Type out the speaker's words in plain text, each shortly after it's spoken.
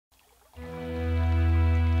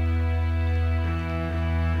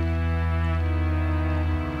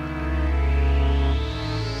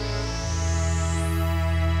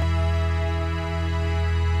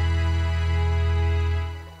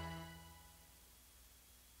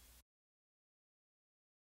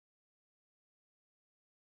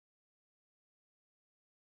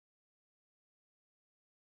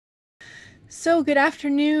So good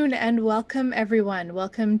afternoon and welcome everyone.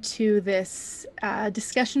 Welcome to this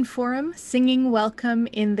discussion forum, Singing Welcome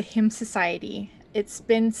in the Hymn Society. It's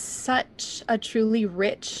been such a truly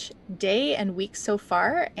rich day and week so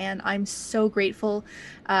far, and I'm so grateful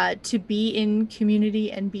to be in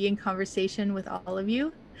community and be in conversation with all of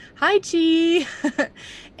you. Hi, Chi!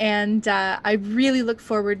 And I really look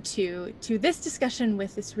forward to this discussion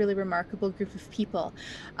with this really remarkable group of people.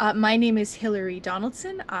 My name is Hilary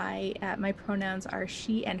Donaldson. My pronouns are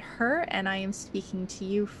she and her, and I am speaking to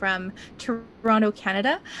you from Toronto,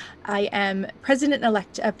 Canada. I am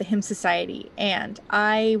president-elect of the Hymn Society, and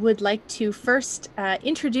I would like to first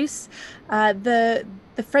introduce the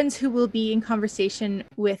friends who will be in conversation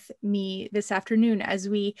with me this afternoon as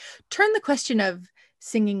we turn the question of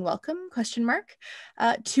singing welcome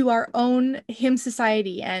to our own hymn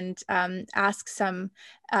society and ask some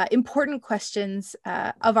important questions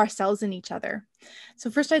of ourselves and each other. So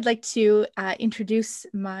first I'd like to introduce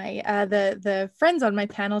the friends on my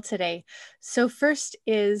panel today. So first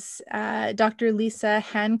is Dr. Lisa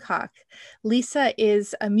Hancock. Lisa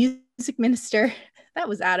is a music minister. That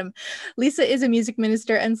was Adam. Lisa is a music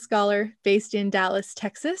minister and scholar based in Dallas,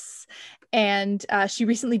 Texas. And she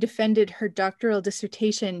recently defended her doctoral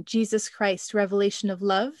dissertation, Jesus Christ, Revelation of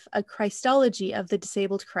Love, a Christology of the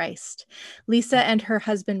Disabled Christ. Lisa and her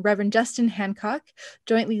husband, Reverend Justin Hancock,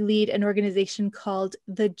 jointly lead an organization called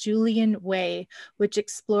The Julian Way, which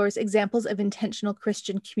explores examples of intentional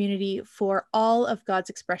Christian community for all of God's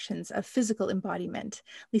expressions of physical embodiment.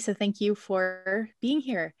 Lisa, thank you for being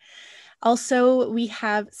here. Also, we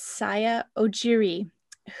have Saya Ojiri,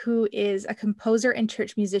 who is a composer and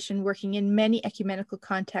church musician working in many ecumenical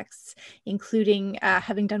contexts, including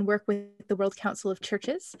having done work with the World Council of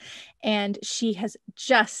Churches. And she has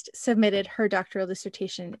just submitted her doctoral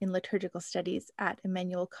dissertation in liturgical studies at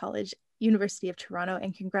Emmanuel College, University of Toronto,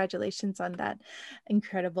 and congratulations on that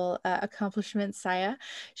incredible accomplishment, Saya.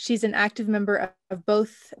 She's an active member of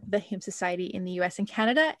both the Hymn Society in the US and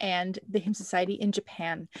Canada and the Hymn Society in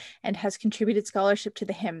Japan, and has contributed scholarship to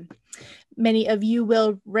the hymn. Many of you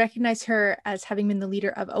will recognize her as having been the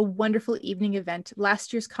leader of a wonderful evening event,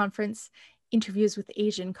 last year's conference, Interviews with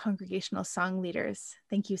Asian Congregational Song Leaders.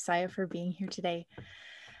 Thank you, Saya, for being here today.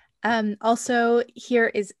 Also, here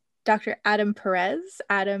is Dr. Adam Perez.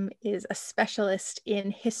 Adam is a specialist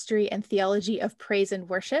in history and theology of praise and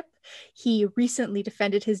worship. He recently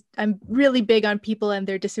defended I'm really big on people and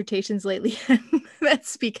their dissertations lately.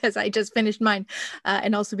 That's because I just finished mine,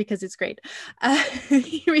 and also because it's great.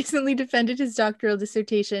 He recently defended his doctoral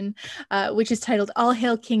dissertation, which is titled All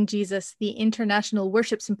Hail King Jesus, the International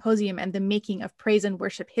Worship Symposium and the Making of Praise and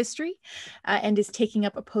Worship History, and is taking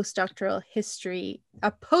up a postdoctoral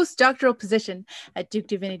position at Duke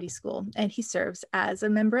Divinity School, and he serves as a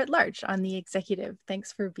member at large on the executive.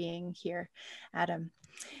 Thanks for being here, Adam.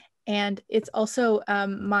 And it's also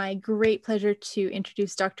my great pleasure to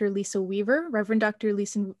introduce Dr. Lisa Weaver, Reverend Dr.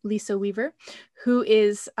 Lisa Weaver, who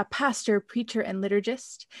is a pastor, preacher, and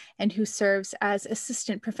liturgist, and who serves as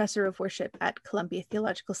assistant professor of worship at Columbia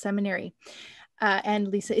Theological Seminary. And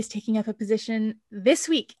Lisa is taking up a position this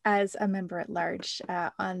week as a member at large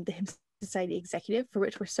on the Hymn Society Executive, for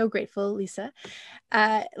which we're so grateful, Lisa.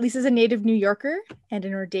 Lisa's a native New Yorker and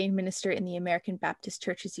an ordained minister in the American Baptist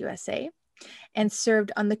Churches USA, and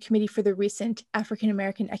served on the committee for the recent African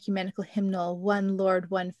American ecumenical hymnal, One Lord,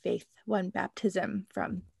 One Faith, One Baptism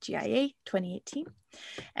from GIA 2018.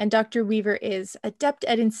 And Dr. Weaver is adept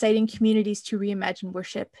at inciting communities to reimagine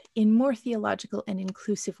worship in more theological and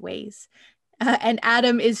inclusive ways. And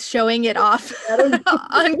Adam is showing it off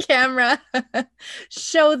on camera.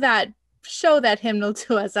 Show that hymnal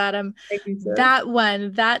to us, Adam. Thank you, sir. That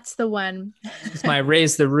one, that's the one. It's my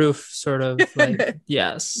raise the roof sort of like,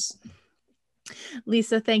 yes.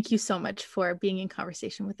 Lisa, thank you so much for being in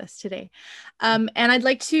conversation with us today. And I'd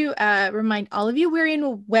like to remind all of you, we're in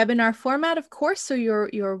a webinar format, of course, so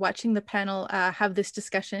you're watching the panel have this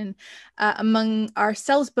discussion among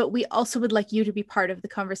ourselves, but we also would like you to be part of the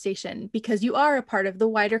conversation, because you are a part of the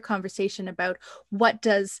wider conversation about what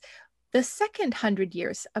does the second 100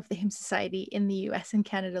 years of the Hymn Society in the US and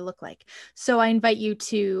Canada look like. So I invite you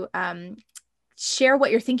to share what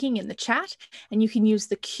you're thinking in the chat, and you can use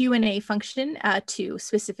the Q&A function to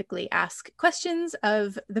specifically ask questions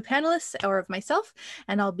of the panelists or of myself,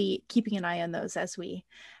 and I'll be keeping an eye on those as we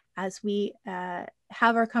have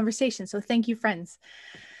our conversation. So thank you, friends.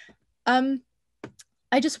 I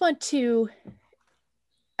just want to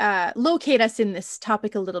locate us in this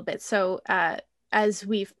topic a little bit. So as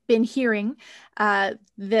we've been hearing,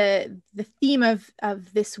 the theme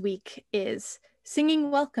of this week is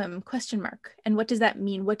singing welcome, ? And what does that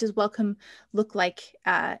mean? What does welcome look like?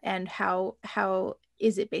 And how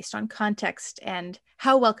is it based on context, and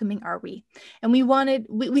how welcoming are we? And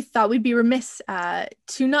we thought we'd be remiss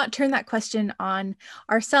to not turn that question on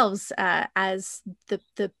ourselves as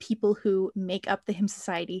the people who make up the Hymn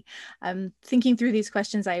Society. Thinking through these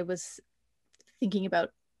questions, I was thinking about,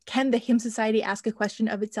 can the Hymn Society ask a question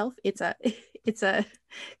of itself? It's a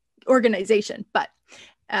organization, but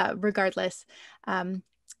regardless,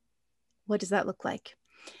 what does that look like?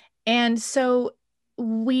 And so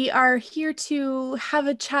we are here to have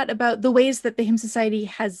a chat about the ways that the Hymn Society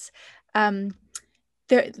has,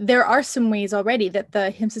 there are some ways already that the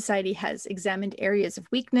Hymn Society has examined areas of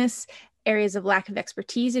weakness, areas of lack of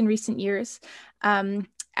expertise in recent years,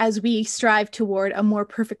 as we strive toward a more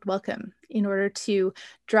perfect welcome in order to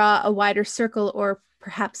draw a wider circle, or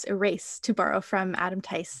perhaps erase, to borrow from Adam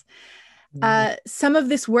Tice. Some of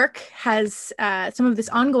this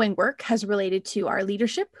ongoing work has related to our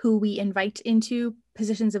leadership, who we invite into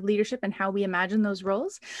positions of leadership and how we imagine those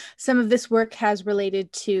roles. Some of this work has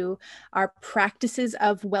related to our practices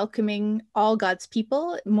of welcoming all God's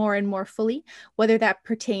people more and more fully, whether that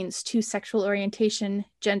pertains to sexual orientation,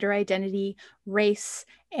 gender identity, race,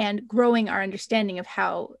 and growing our understanding of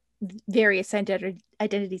how various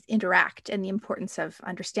identities interact, and the importance of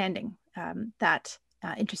understanding that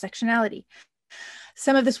intersectionality.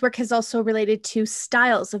 Some of this work has also related to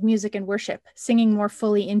styles of music and worship, singing more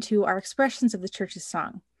fully into our expressions of the church's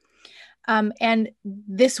song. And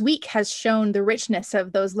this week has shown the richness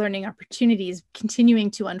of those learning opportunities continuing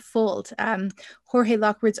to unfold. Jorge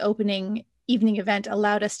Lockwood's opening evening event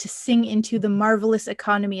allowed us to sing into the marvelous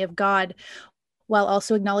economy of God, while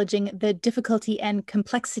also acknowledging the difficulty and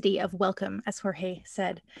complexity of welcome, as Jorge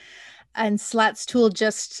said. And Slat's Tool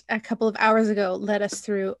just a couple of hours ago led us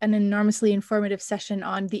through an enormously informative session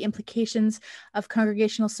on the implications of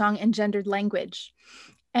congregational song and gendered language.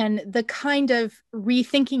 And the kind of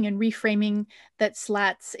rethinking and reframing that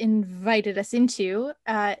Slat's invited us into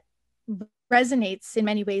resonates in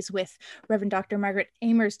many ways with Reverend Dr. Margaret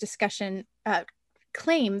Amer's discussion,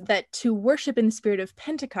 claim that to worship in the spirit of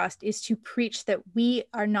Pentecost is to preach that we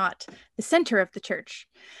are not the center of the church,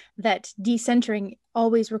 that decentering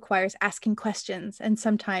always requires asking questions and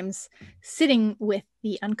sometimes sitting with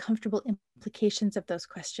the uncomfortable implications of those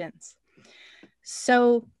questions.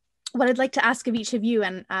 So what I'd like to ask of each of you,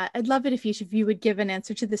 and I'd love it if each of you would give an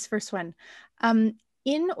answer to this first one.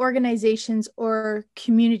 In organizations or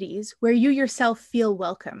communities where you yourself feel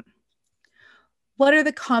welcome, what are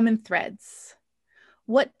the common threads?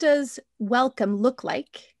 What does welcome look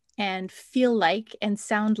like and feel like and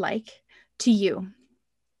sound like to you?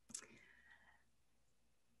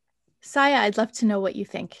 Saya, I'd love to know what you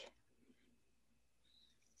think.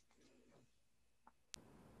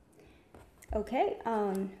 Okay.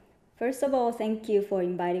 First of all, thank you for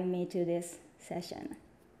inviting me to this session.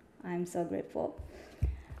 I'm so grateful.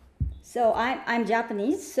 So I'm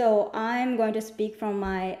Japanese, so I'm going to speak from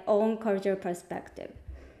my own cultural perspective.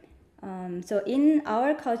 So in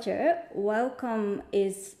our culture, welcome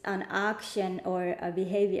is an action or a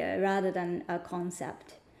behavior rather than a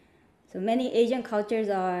concept. So many Asian cultures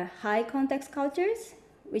are high context cultures,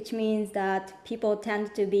 which means that people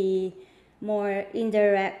tend to be more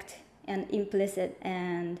indirect and implicit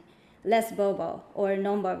and less verbal or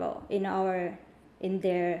nonverbal in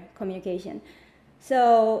their communication.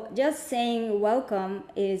 So just saying welcome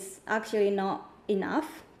is actually not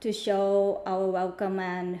enough to show our welcome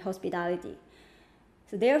and hospitality.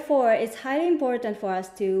 So therefore, it's highly important for us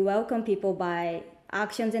to welcome people by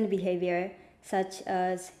actions and behavior, such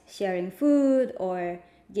as sharing food or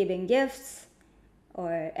giving gifts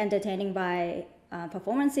or entertaining by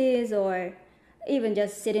performances, or even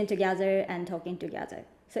just sitting together and talking together.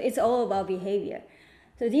 So it's all about behavior.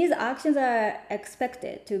 So these actions are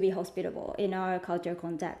expected to be hospitable in our cultural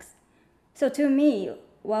context. So to me,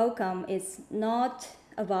 welcome is not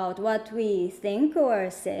about what we think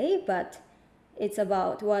or say, but it's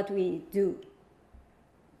about what we do.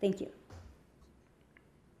 Thank you.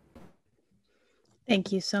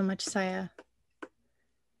 Thank you so much, Saya.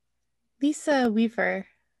 Lisa Weaver,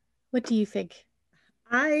 what do you think?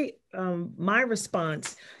 My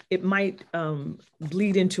response, it might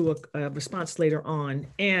bleed into a response later on,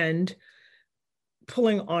 and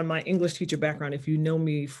pulling on my English teacher background. If you know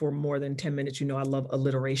me for more than 10 minutes, you know I love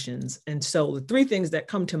alliterations. And so the three things that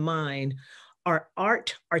come to mind are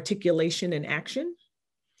art, articulation, and action.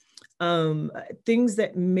 Things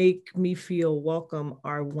that make me feel welcome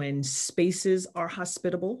are when spaces are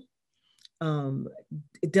hospitable.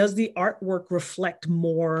 Does the artwork reflect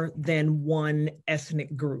more than one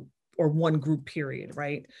ethnic group or one group period,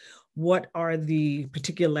 right? What are the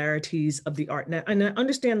particularities of the art? Now, and I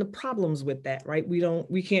understand the problems with that, right?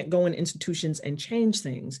 We can't go in institutions and change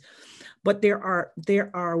things, but there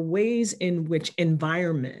are ways in which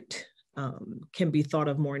environment can be thought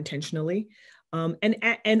of more intentionally,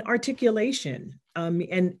 and articulation.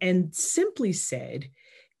 And simply said,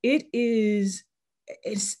 it's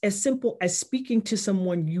as simple as speaking to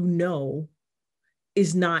someone you know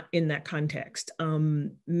is not in that context.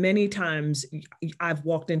 Many times I've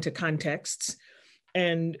walked into contexts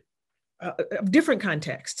and different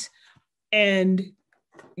contexts, and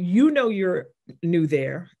you know you're new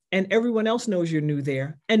there, and everyone else knows you're new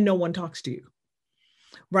there, and no one talks to you.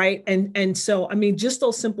 Right. And so, I mean, just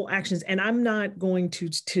those simple actions. And I'm not going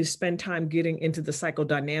to spend time getting into the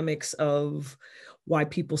psychodynamics of why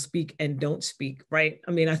people speak and don't speak. Right.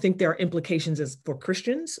 I mean, I think there are implications for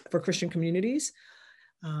Christian communities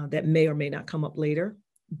that may or may not come up later.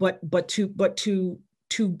 But to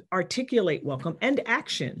articulate welcome and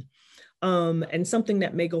action. And something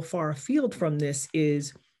that may go far afield from this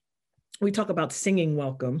is we talk about singing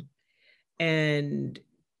welcome. And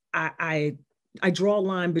I draw a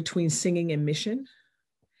line between singing and mission.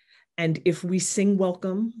 And if we sing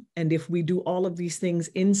welcome, and if we do all of these things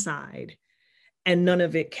inside, and none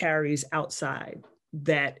of it carries outside,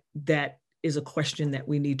 that is a question that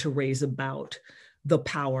we need to raise about the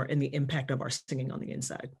power and the impact of our singing on the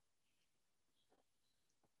inside.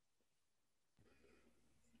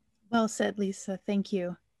 Well said, Lisa. Thank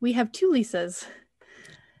you. We have two Lisas.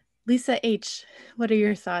 Lisa H., what are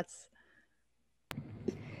your thoughts?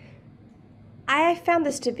 I found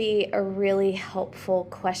this to be a really helpful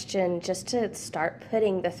question just to start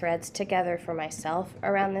putting the threads together for myself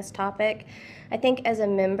around this topic. I think as a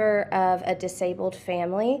member of a disabled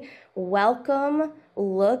family, welcome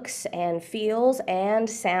looks and feels and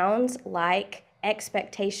sounds like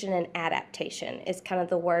expectation and adaptation is kind of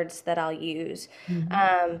the words that I'll use.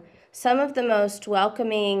 Mm-hmm. Some of the most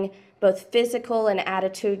welcoming, both physical and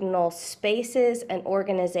attitudinal spaces and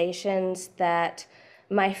organizations that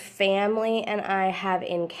my family and I have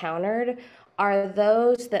encountered are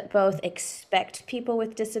those that both expect people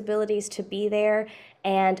with disabilities to be there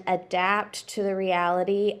and adapt to the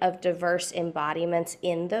reality of diverse embodiments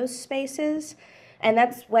in those spaces. And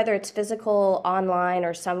that's whether it's physical, online,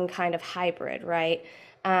 or some kind of hybrid, right?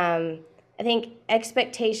 I think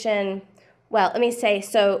expectation, well, let me say,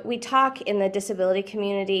 so we talk in the disability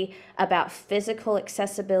community about physical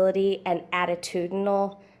accessibility and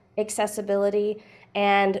attitudinal accessibility.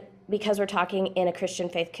 And because we're talking in a Christian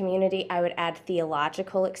faith community, I would add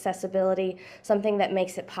theological accessibility, something that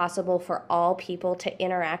makes it possible for all people to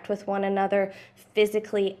interact with one another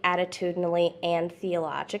physically, attitudinally, and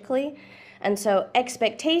theologically. And so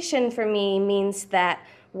expectation for me means that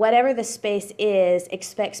whatever the space is,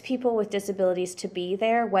 expects people with disabilities to be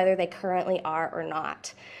there, whether they currently are or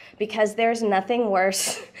not. Because there's nothing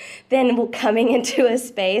worse than coming into a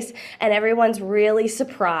space and everyone's really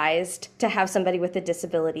surprised to have somebody with a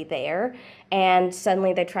disability there, and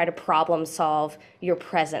suddenly they try to problem solve your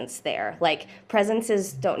presence there. Like,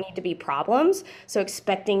 presences don't need to be problems, so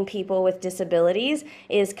expecting people with disabilities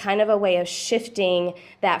is kind of a way of shifting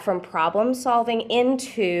that from problem solving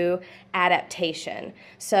into adaptation.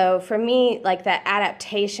 So for me, like, that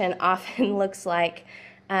adaptation often looks like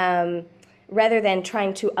rather than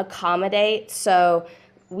trying to accommodate, so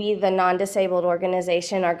we, the non-disabled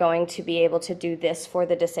organization, are going to be able to do this for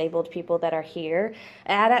the disabled people that are here.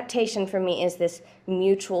 Adaptation for me is this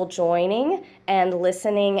mutual joining and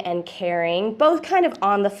listening and caring, both kind of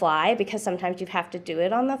on the fly, because sometimes you have to do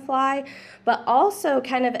it on the fly, but also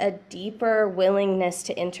kind of a deeper willingness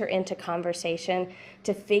to enter into conversation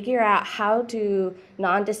to figure out how do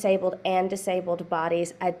non-disabled and disabled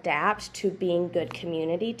bodies adapt to being good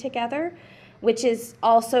community together, which is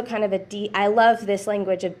also kind of I love this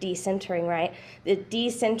language of decentering, right? The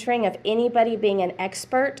decentering of anybody being an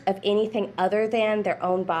expert of anything other than their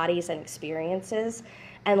own bodies and experiences,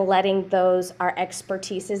 and letting those, our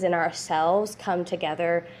expertises in ourselves, come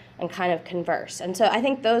together and kind of converse. And so I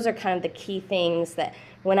think those are kind of the key things that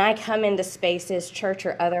when I come into spaces, church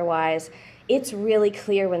or otherwise, it's really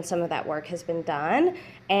clear when some of that work has been done,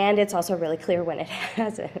 and it's also really clear when it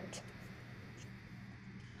hasn't.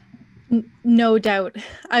 No doubt.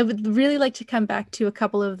 I would really like to come back to a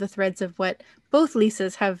couple of the threads of what both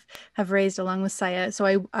Lisas have raised along with Saya.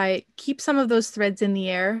 So I keep some of those threads in the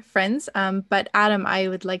air, friends. But Adam, I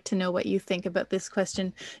would like to know what you think about this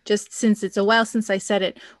question, just since it's a while since I said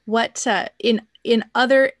it. What in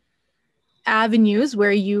other avenues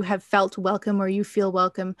where you have felt welcome or you feel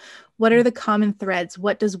welcome, what are the common threads?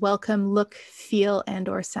 What does welcome look, feel, and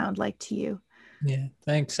or sound like to you? Yeah,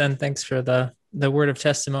 thanks. And thanks for the the word of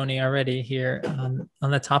testimony already here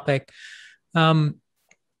on the topic. On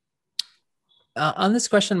this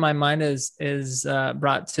question, my mind is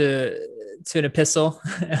brought to an epistle,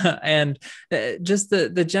 and just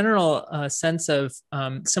the general sense of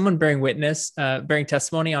someone bearing witness, bearing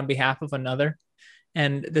testimony on behalf of another,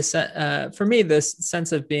 and this for me, this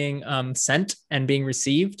sense of being sent and being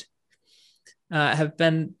received have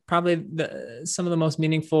been probably some of the most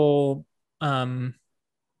meaningful.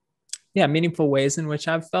 Meaningful ways in which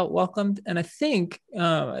I've felt welcomed. And I think,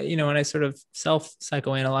 when I sort of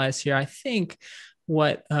self-psychoanalyze here, I think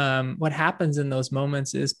what happens in those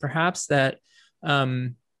moments is perhaps that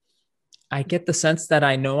I get the sense that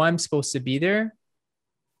I know I'm supposed to be there,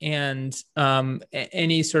 and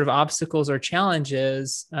any sort of obstacles or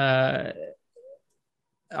challenges are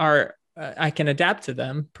I can adapt to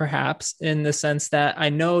them, perhaps, in the sense that I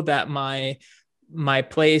know that my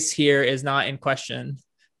place here is not in question.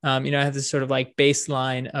 I have this sort of like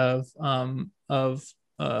baseline of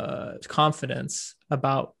confidence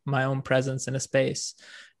about my own presence in a space,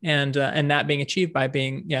 and that being achieved by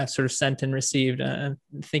being sort of sent and received. And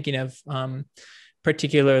thinking of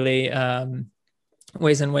particularly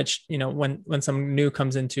ways in which when someone new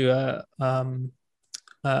comes into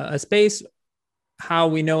a space, how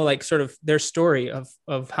we know like sort of their story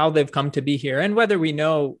of how they've come to be here, and whether we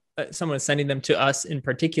know someone is sending them to us in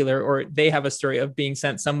particular, or they have a story of being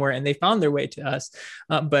sent somewhere and they found their way to us,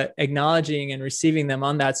 but acknowledging and receiving them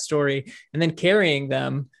on that story, and then carrying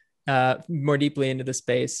them more deeply into the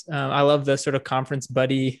space. I love the sort of conference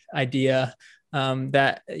buddy idea,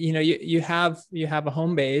 that you have a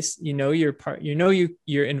home base, you're part,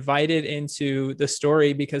 you're invited into the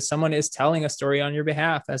story because someone is telling a story on your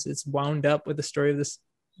behalf as it's wound up with the story of this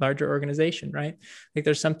larger organization, right? Like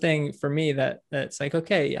there's something for me that's like,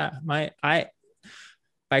 okay, yeah, by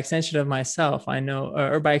extension of myself, I know,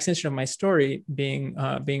 or by extension of my story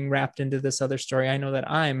being wrapped into this other story, I know that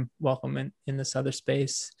I'm welcome in this other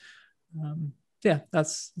space. That's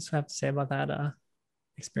what I have to say about that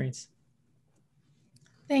experience.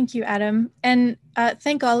 Thank you, Adam. And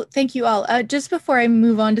thank you all. Just before I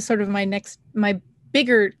move on to sort of my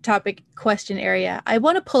bigger topic question area, I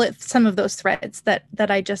want to pull at some of those threads that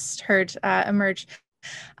I just heard emerge.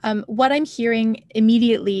 What I'm hearing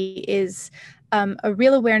immediately is a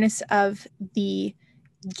real awareness of the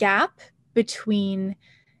gap between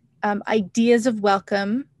ideas of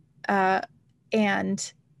welcome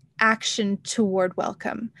and action toward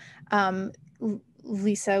welcome.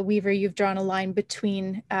 Lisa Weaver, you've drawn a line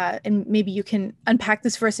between, and maybe you can unpack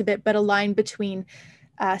this for us a bit, but a line between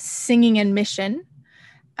singing and mission,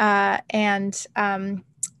 and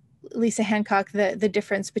Lisa Hancock, the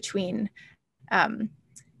difference between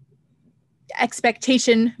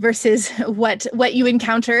expectation versus what you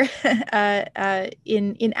encounter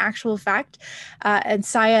in actual fact, and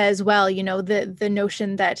Saya as well. The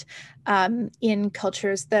notion that in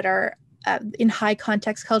cultures that are in high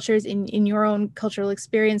context cultures, in your own cultural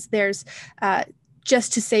experience, there's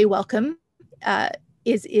just to say welcome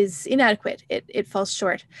is inadequate. It falls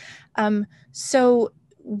short. So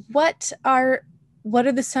what are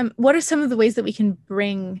some of the ways that we can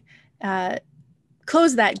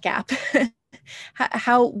close that gap?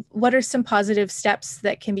 What are some positive steps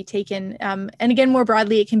that can be taken? And again, more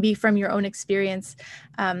broadly, it can be from your own experience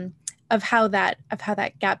of how that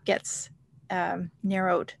gap gets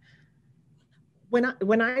narrowed.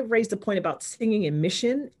 When I raised the point about singing and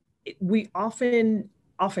mission, we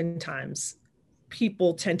oftentimes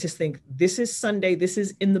people tend to think this is Sunday, this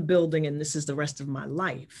is in the building, and this is the rest of my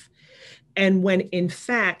life. And when in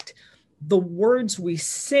fact, the words we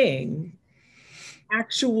sing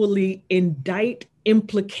actually indict,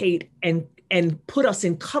 implicate, and put us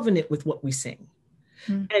in covenant with what we sing.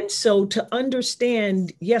 Mm. And so to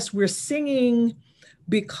understand, yes, we're singing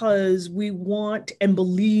because we want and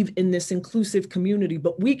believe in this inclusive community,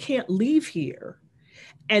 but we can't leave here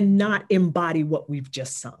and not embody what we've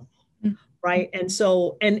just sung. Mm. Right. And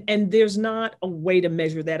so, and there's not a way to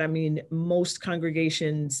measure that. I mean, most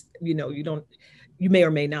congregations, you may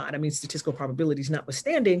or may not, I mean, statistical probabilities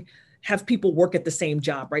notwithstanding, have people work at the same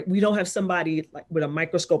job, right? We don't have somebody like with a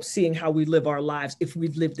microscope seeing how we live our lives if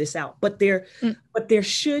we've lived this out, but there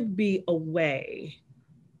should be a way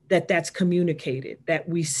that's communicated, that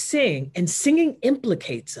we sing, and singing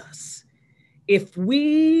implicates us. If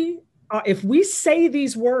we say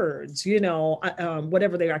these words,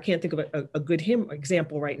 whatever they are, I can't think of a good hymn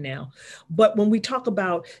example right now. But when we talk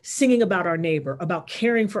about singing about our neighbor, about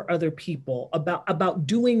caring for other people, about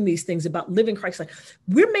doing these things, about living Christ-like,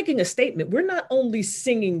 we're making a statement. We're not only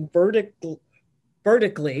singing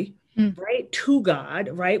vertically, right? To God,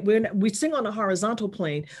 right? We sing on a horizontal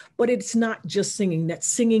plane, but it's not just singing. That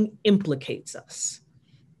singing implicates us.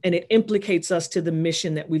 And it implicates us to the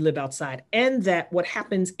mission that we live outside, and that what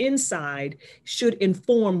happens inside should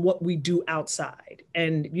inform what we do outside.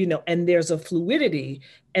 And, and there's a fluidity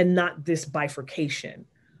and not this bifurcation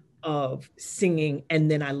of singing and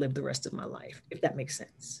then I live the rest of my life, if that makes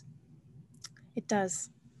sense. It does.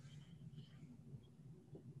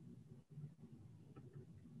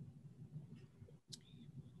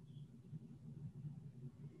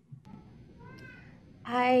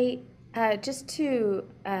 Just to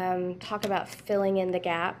talk about filling in the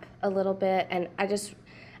gap a little bit, and I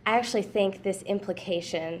actually think this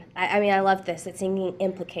implication, I mean, I love this, that singing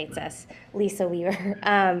implicates us, Lisa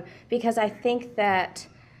Weaver, because I think that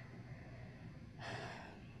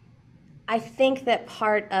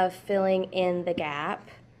part of filling in the gap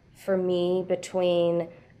for me between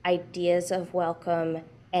ideas of welcome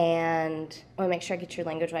and, I want to make sure I get your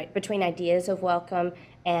language right, between ideas of welcome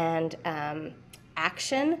and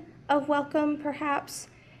action of welcome, perhaps,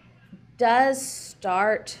 does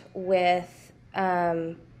start with,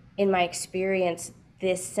 in my experience,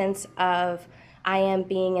 this sense of I am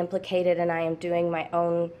being implicated and I am doing my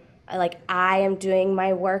own, like I am doing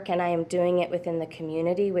my work and I am doing it within the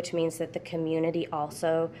community, which means that the community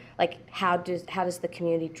also, like how does the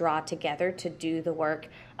community draw together to do the work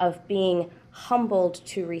of being humbled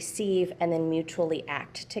to receive and then mutually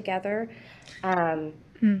act together. And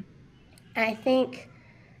I think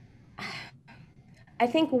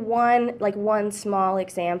one small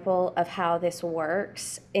example of how this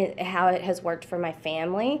works, how it has worked for my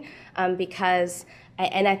family, because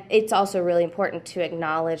it's also really important to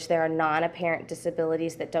acknowledge there are non-apparent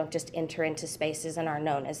disabilities that don't just enter into spaces and are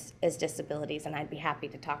known as disabilities, and I'd be happy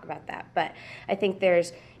to talk about that. But I think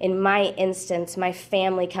in my instance, my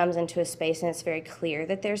family comes into a space and it's very clear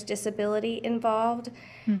that there's disability involved.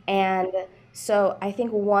 And so I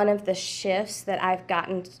think one of the shifts that I've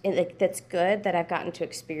gotten, that's good, that I've gotten to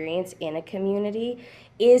experience in a community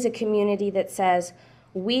is a community that says,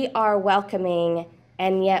 we are welcoming,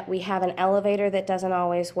 and yet we have an elevator that doesn't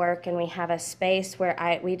always work, and we have a space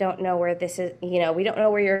where we don't know where this is, we don't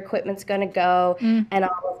know where your equipment's going to go, and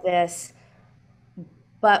all of this,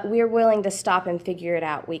 but we're willing to stop and figure it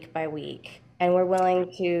out week by week. And we're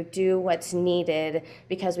willing to do what's needed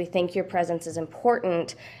because we think your presence is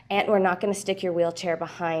important, and we're not going to stick your wheelchair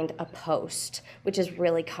behind a post, which is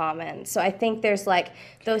really common. So I think there's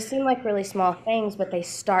those seem like really small things, but they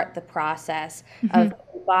start the process of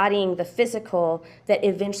embodying the physical that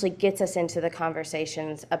eventually gets us into the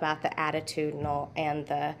conversations about the attitudinal and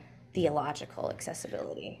the theological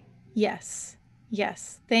accessibility. Yes.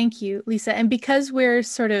 Thank you, Lisa. And because we're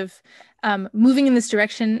sort of moving in this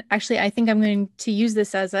direction, actually, I think I'm going to use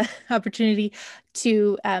this as an opportunity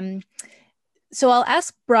to, so I'll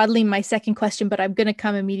ask broadly my second question, but I'm going to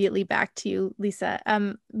come immediately back to you, Lisa.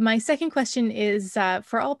 My second question is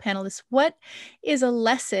for all panelists, what is a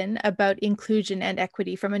lesson about inclusion and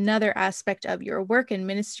equity from another aspect of your work and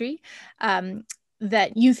ministry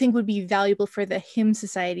that you think would be valuable for the Hymn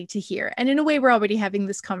Society to hear? And in a way, we're already having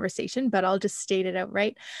this conversation, but I'll just state it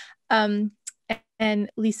outright.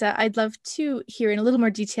 And Lisa, I'd love to hear in a little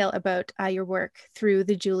more detail about your work through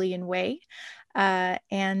the Julian Way,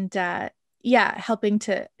 and helping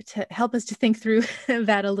to help us to think through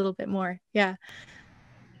that a little bit more. Yeah.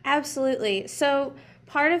 Absolutely. So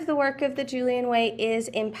part of the work of the Julian Way is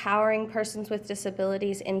empowering persons with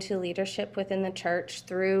disabilities into leadership within the church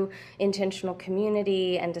through intentional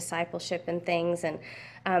community and discipleship and things. And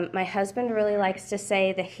my husband really likes to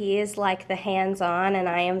say that he is like the hands-on and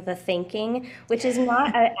I am the thinking, which is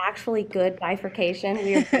not an actually good bifurcation.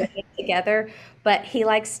 We are doing it together, but he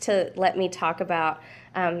likes to let me talk about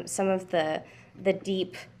some of the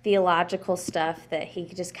deep theological stuff that he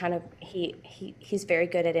just kind of, he's very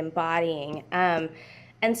good at embodying.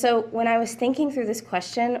 And so when I was thinking through this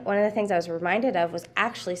question, one of the things I was reminded of was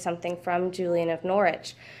actually something from Julian of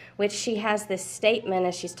Norwich, which she has this statement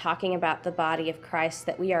as she's talking about the body of Christ,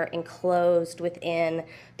 that we are enclosed within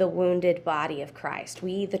the wounded body of Christ.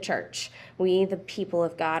 We, the church, we, the people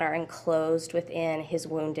of God, are enclosed within his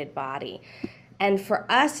wounded body. And for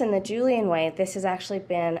us in the Julian Way, this has actually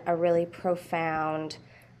been a really profound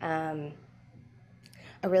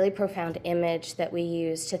image that we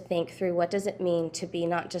use to think through what does it mean to be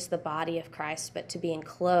not just the body of Christ, but to be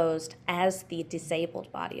enclosed as the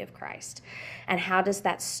disabled body of Christ. And how does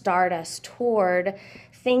that start us toward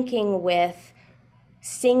thinking with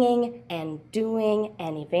singing and doing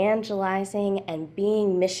and evangelizing and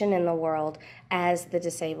being mission in the world as the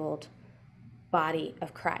disabled body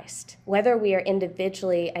of Christ. Whether we are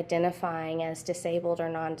individually identifying as disabled or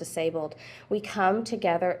non-disabled, we come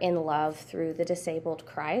together in love through the disabled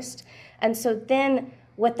Christ. And so then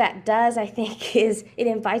what that does, I think, is it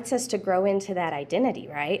invites us to grow into that identity,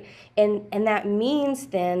 right? And that means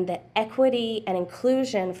then that equity and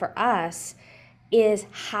inclusion for us is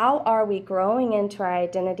how are we growing into our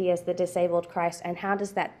identity as the disabled Christ, and how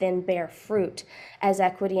does that then bear fruit as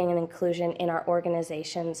equity and inclusion in our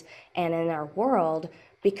organizations and in our world,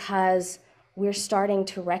 because we're starting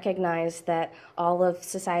to recognize that all of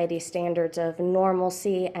society's standards of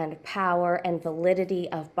normalcy and power and validity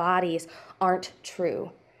of bodies aren't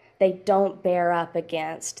true. They don't bear up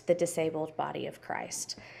against the disabled body of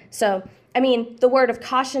Christ. So, I mean, the word of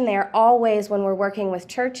caution there always when we're working with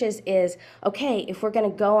churches is, okay, if we're going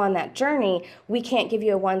to go on that journey, we can't give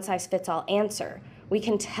you a one-size-fits-all answer. We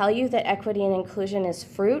can tell you that equity and inclusion is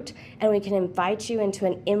fruit, and we can invite you into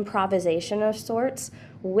an improvisation of sorts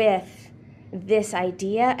with this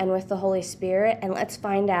idea and with the Holy Spirit, and let's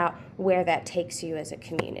find out where that takes you as a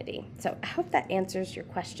community. So I hope that answers your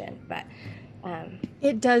question, but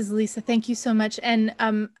it does, Lisa. Thank you so much. And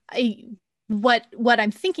what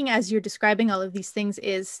I'm thinking as you're describing all of these things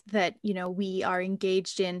is that, you know, we are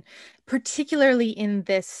engaged in, particularly in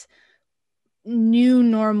this new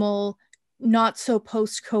normal, not so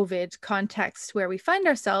post-COVID context where we find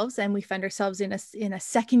ourselves, and we find ourselves in a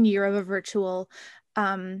second year of a virtual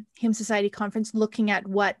Hymn Society conference, looking at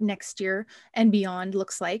what next year and beyond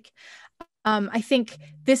looks like. I think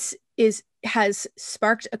this has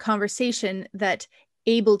sparked a conversation that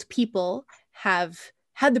abled people have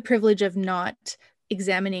had the privilege of not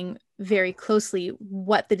examining very closely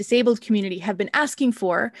what the disabled community have been asking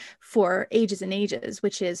for ages and ages,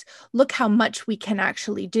 which is, look how much we can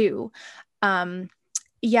actually do.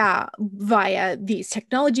 Via these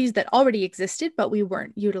technologies that already existed, but we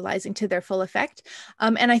weren't utilizing to their full effect.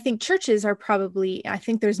 And I think churches are probably, I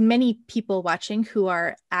think there's many people watching who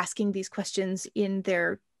are asking these questions in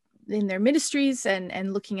their ministries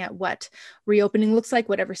and looking at what reopening looks like,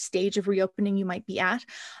 whatever stage of reopening you might be at.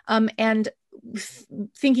 And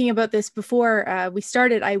thinking about this before we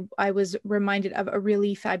started, I was reminded of a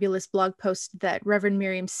really fabulous blog post that Reverend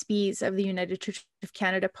Miriam Spees of the United Church of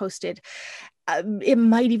Canada posted. It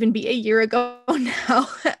might even be a year ago now.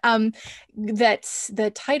 That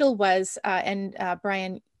the title was,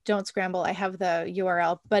 Brian, don't scramble, I have the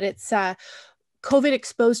URL, but it's COVID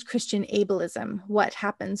exposed Christian ableism, what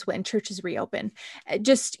happens when churches reopen.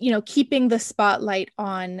 Just, you know, keeping the spotlight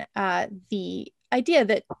on the idea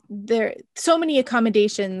that so many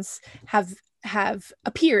accommodations have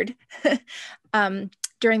appeared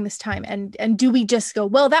during this time, and do we just go,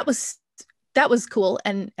 well, that was cool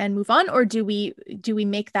and move on, or do we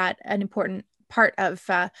make that an important part of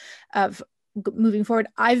moving forward?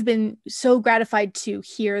 I've been so gratified to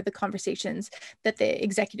hear the conversations that the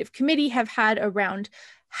executive committee have had around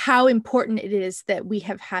how important it is that we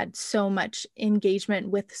have had so much engagement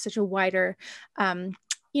with such a wider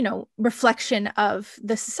reflection of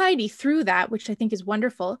the society through that, which I think is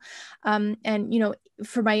wonderful. And, you know,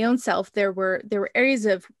 for my own self, there were areas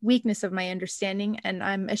of weakness of my understanding. And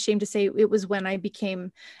I'm ashamed to say it was when I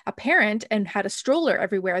became a parent and had a stroller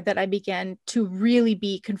everywhere that I began to really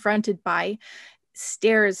be confronted by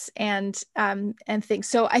stairs and things.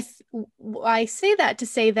 So I say that to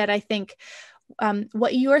say that I think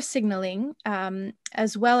what you're signaling,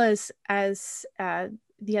 as well as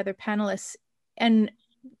the other panelists, and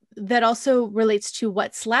that also relates to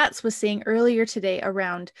what Slats was saying earlier today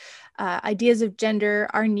around ideas of gender,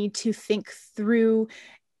 our need to think through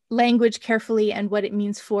language carefully and what it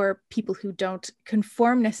means for people who don't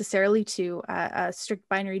conform necessarily to a strict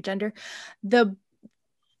binary gender. The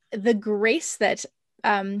grace that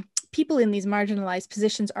people in these marginalized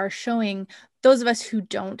positions are showing those of us who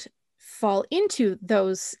don't fall into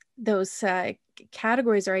those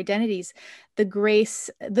categories or identities, the grace,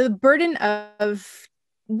 the burden of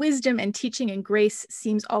wisdom and teaching and grace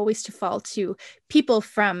seems always to fall to people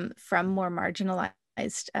from more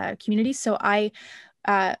marginalized communities. So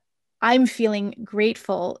I'm feeling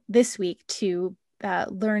grateful this week to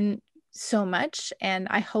learn so much, and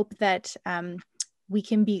I hope that we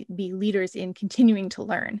can be leaders in continuing to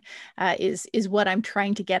learn, is what I'm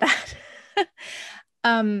trying to get at.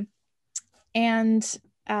 And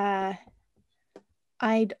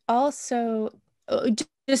I'd also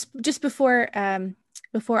just before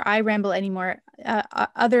I ramble anymore,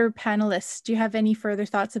 other panelists, do you have any further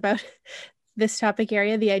thoughts about this topic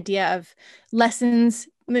area, the idea of lessons,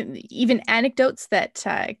 even anecdotes that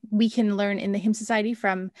we can learn in the Hymn Society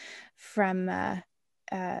from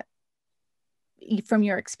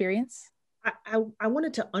your experience? I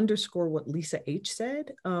wanted to underscore what Lisa H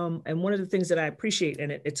said. And one of the things that I appreciate,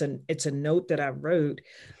 and it's a note that I wrote,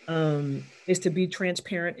 is to be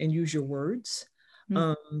transparent and use your words.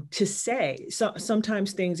 To say, so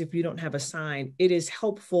sometimes things, if you don't have a sign, it is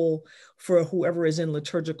helpful for whoever is in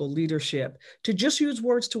liturgical leadership to just use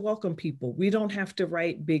words to welcome people. We don't have to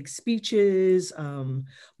write big speeches,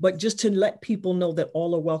 but just to let people know that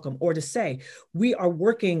all are welcome, or to say, we are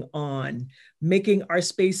working on making our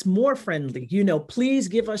space more friendly. You know, please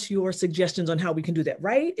give us your suggestions on how we can do that,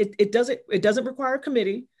 right? It doesn't require a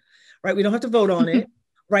committee, right? We don't have to vote on it.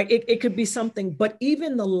 Right, it could be something, but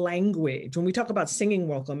even the language, when we talk about singing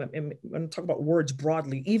welcome, and when we talk about words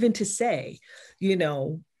broadly, even to say, you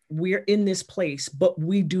know, we're in this place, but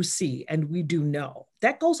we do see and we do know,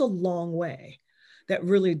 that goes a long way. That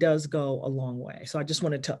really does go a long way. So I just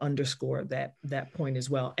wanted to underscore that point as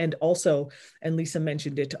well. And also, and Lisa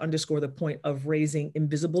mentioned it, to underscore the point of raising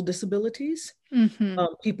invisible disabilities.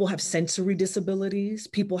 People have sensory disabilities,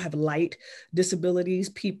 people have light disabilities,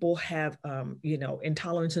 people have, you know,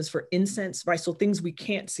 intolerances for incense, right? So things we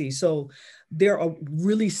can't see. So there are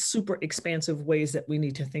really super expansive ways that we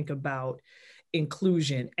need to think about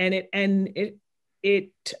inclusion. And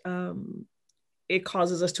it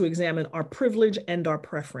causes us to examine our privilege and our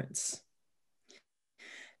preference.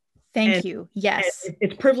 Thank you. Yes. And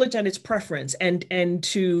it's privilege and it's preference. And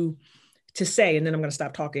to say, and then I'm going to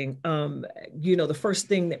stop talking, you know, the first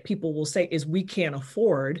thing that people will say is we can't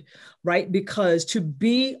afford, right? Because to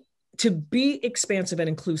be expansive and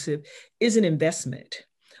inclusive is an investment.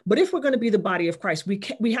 But if we're going to be the body of Christ,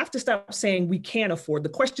 we have to stop saying we can't afford. The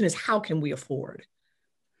question is, how can we afford?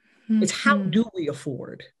 It's how do we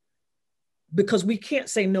afford? Because we can't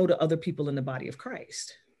say no to other people in the body of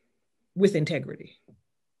Christ with integrity.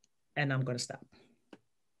 And I'm going to stop.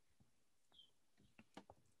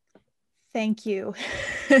 Thank you.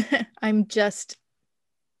 I'm just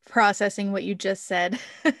processing what you just said.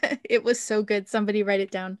 It was so good. Somebody write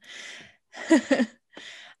it down.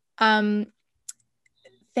 Thank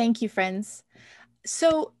you, friends.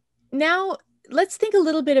 So now let's think a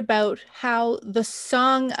little bit about how the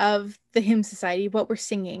song of the Hymn Society, what we're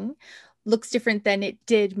singing, looks different than it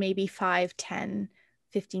did maybe 5, 10,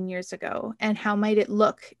 15 years ago, and how might it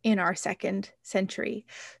look in our second century.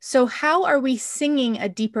 So how are we singing a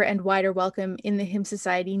deeper and wider welcome in the Hymn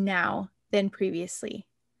Society now than previously?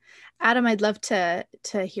 Adam, I'd love to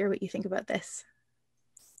hear what you think about this.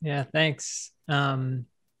 Yeah, thanks. In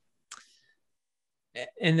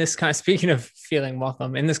this kind of, speaking of feeling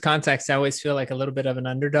welcome, in this context, I always feel like a little bit of an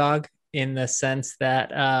underdog, in the sense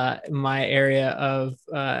that my area of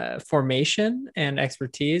formation and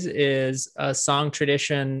expertise is a song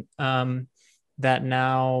tradition that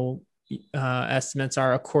now estimates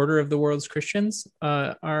are a quarter of the world's Christians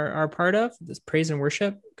are part of. This praise and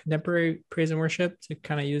worship, contemporary praise and worship, to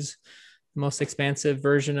kind of use the most expansive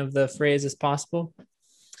version of the phrase as possible.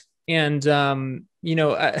 And you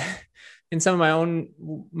know, in some of my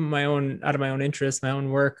own out of my own interest, my own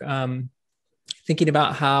work, thinking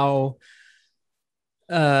about how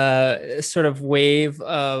sort of wave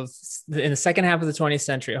of in the second half of the 20th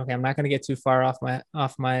century. Okay, I'm not going to get too far off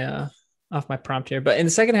my prompt here, but in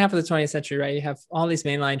the second half of the 20th century, right, you have all these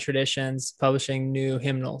mainline traditions publishing new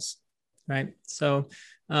hymnals, right? So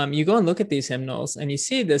you go and look at these hymnals and you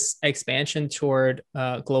see this expansion toward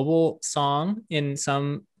global song in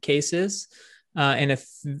some cases, in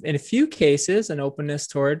a few cases, an openness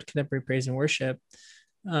toward contemporary praise and worship.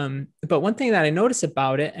 But one thing that I notice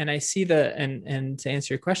about it, and I see and to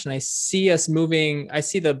answer your question, I see us moving, I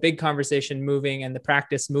see the big conversation moving and the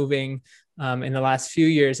practice moving in the last few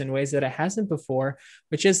years in ways that it hasn't before,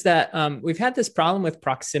 which is that we've had this problem with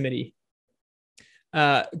proximity.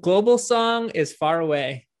 Global song is far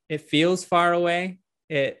away. It feels far away.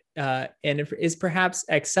 And it is perhaps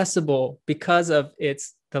accessible because of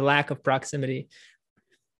the lack of proximity.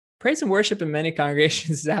 Praise and worship in many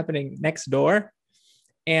congregations is happening next door.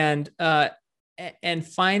 And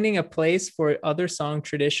finding a place for other song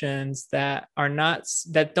traditions that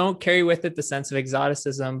don't carry with it the sense of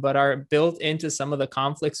exoticism, but are built into some of the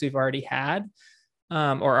conflicts we've already had,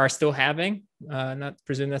 or are still having, not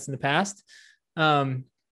presume that's in the past,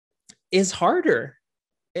 is harder.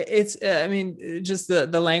 It's, I mean, just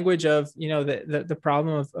the language of, you know, the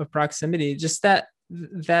problem of proximity, just that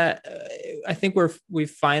I think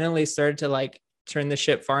we've finally started to like turn the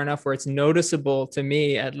ship far enough where it's noticeable to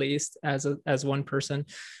me, at least as one person,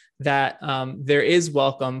 that there is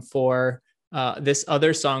welcome for this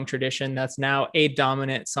other song tradition that's now a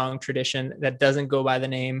dominant song tradition that doesn't go by the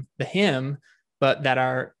name, the hymn, but that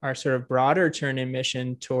our sort of broader turn in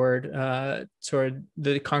mission toward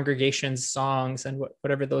the congregation's songs and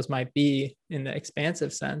whatever those might be in the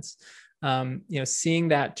expansive sense, seeing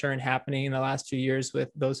that turn happening in the last few years with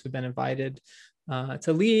those who've been invited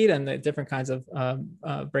to lead and the different kinds of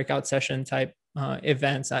breakout session type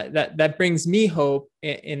events, that brings me hope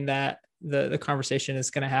in that the conversation is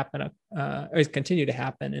going to happen or continue to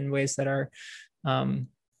happen in ways that are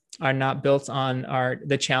not built on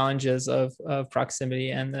the challenges of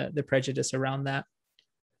proximity and the prejudice around that.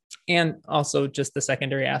 And also just the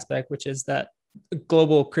secondary aspect, which is that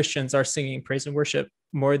global Christians are singing praise and worship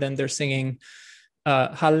more than they're singing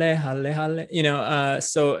halle, halle, halle,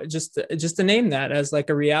 so just to name that as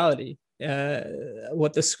like a reality,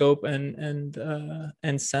 what the scope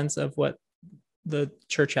and sense of what the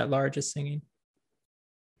church at large is singing.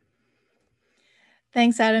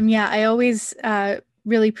 Thanks, Adam. Yeah, I always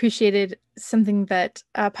really appreciated something that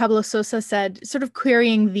Pablo Sosa said, sort of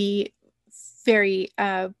querying the very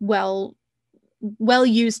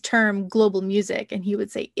well-used term global music. And he would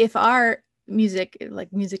say, if our music,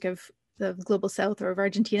 like music of the global South or of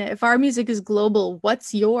Argentina, if our music is global,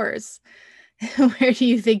 what's yours? Where do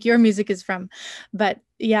you think your music is from? But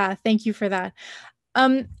yeah, thank you for that.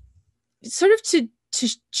 Sort of to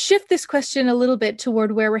shift this question a little bit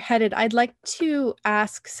toward where we're headed, I'd like to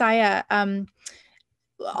ask Saya,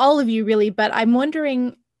 all of you really, but I'm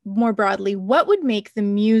wondering more broadly, what would make the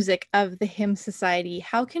music of the Hymn Society?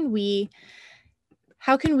 How can we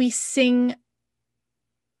sing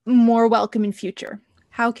more welcome in future?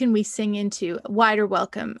 How can we sing into wider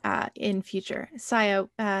welcome in future? Saya,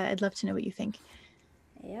 I'd love to know what you think.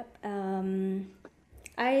 Yep.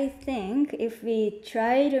 I think if we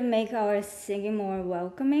try to make our singing more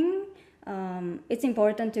welcoming, it's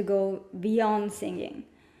important to go beyond singing.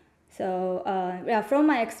 So from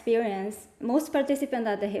my experience, most participants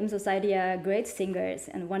at the Hymn Society are great singers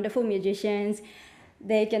and wonderful musicians.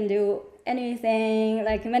 They can do anything,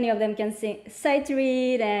 like many of them can sing, sight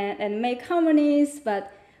read and make harmonies,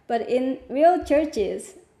 but in real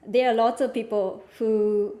churches, there are lots of people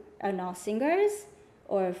who are not singers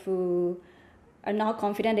or who are not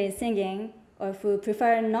confident in singing or who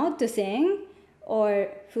prefer not to sing or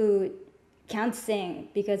who can't sing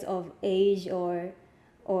because of age or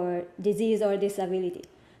disease or disability.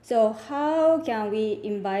 So how can we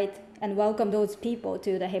invite and welcome those people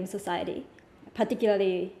to the Hymn Society,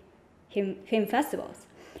 particularly hymn festivals?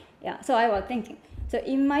 Yeah, so I was thinking. So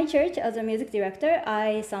in my church as a music director,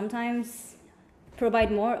 I sometimes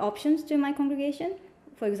provide more options to my congregation.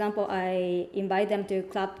 For example, I invite them to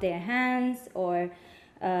clap their hands or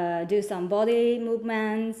do some body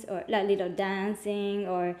movements or like little dancing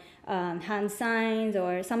or hand signs,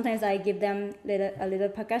 or sometimes I give them a little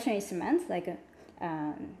percussion instruments like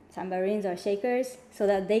tambourines or shakers so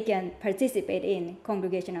that they can participate in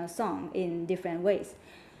congregational song in different ways.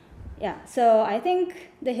 Yeah, so I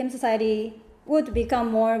think the Hymn Society would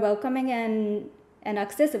become more welcoming and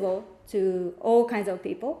accessible to all kinds of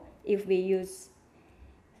people if we use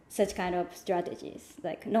such kind of strategies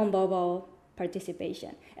like non-verbal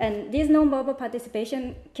participation. And this non-verbal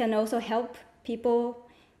participation can also help people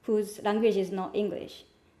whose language is not English.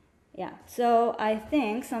 Yeah, so I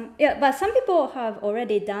think but some people have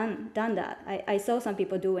already done that. I saw some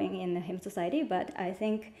people doing in the Hymn Society, but I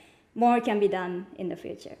think more can be done in the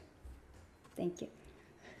future. Thank you.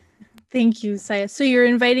 Thank you, Saya. So you're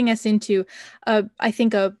inviting us into, I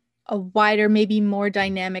think, a wider, maybe more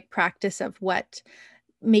dynamic practice of what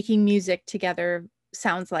making music together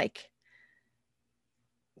sounds like.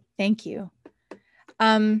 Thank you.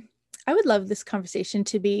 I would love this conversation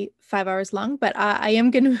to be 5 hours long, but I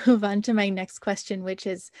am going to move on to my next question, which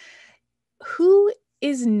is, who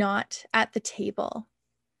is not at the table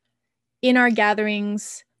in our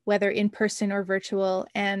gatherings, whether in person or virtual,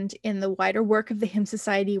 and in the wider work of the Hymn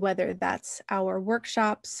Society, whether that's our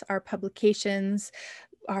workshops, our publications,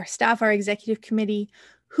 our staff, our executive committee,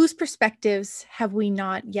 whose perspectives have we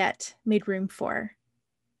not yet made room for?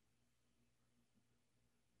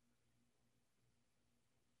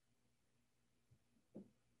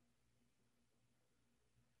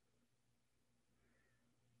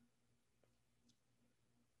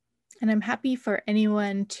 And I'm happy for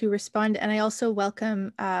anyone to respond. And I also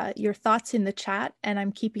welcome your thoughts in the chat, and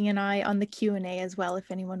I'm keeping an eye on the Q&A as well if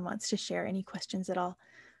anyone wants to share any questions at all.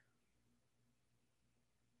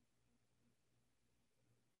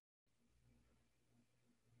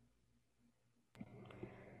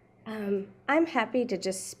 I'm happy to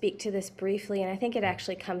just speak to this briefly, and I think it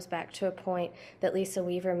actually comes back to a point that Lisa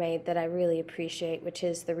Weaver made that I really appreciate, which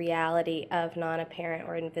is the reality of non-apparent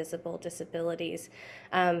or invisible disabilities.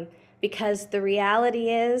 Because the reality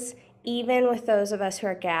is, even with those of us who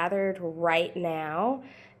are gathered right now,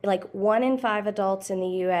 like 1 in 5 adults in the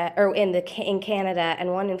U.S. or in Canada,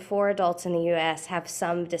 and 1 in 4 adults in the U.S. have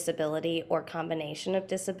some disability or combination of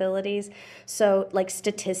disabilities. So, like,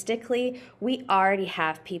 statistically, we already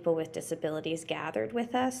have people with disabilities gathered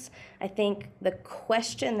with us. I think the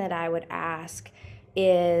question that I would ask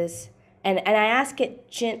is, and I ask it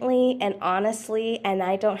gently and honestly, and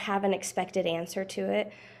I don't have an expected answer to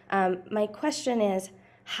it. My question is,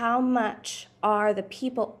 how much are the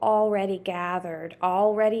people already gathered,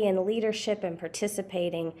 already in leadership and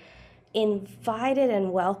participating, invited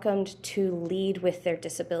and welcomed to lead with their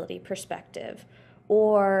disability perspective?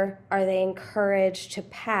 Or are they encouraged to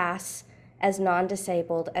pass as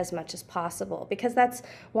non-disabled as much as possible? Because that's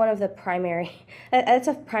that's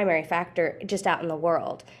a primary factor just out in the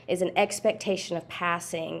world, is an expectation of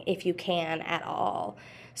passing if you can at all.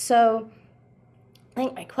 So I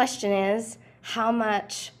think my question is, how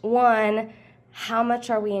much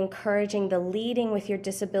are we encouraging the leading with your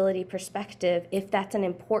disability perspective, if that's an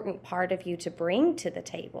important part of you to bring to the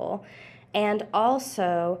table? And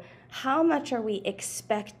also, how much are we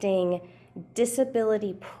expecting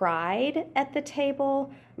disability pride at the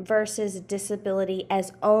table versus disability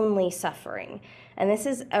as only suffering? And this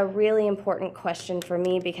is a really important question for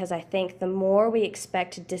me, because I think the more we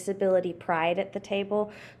expect disability pride at the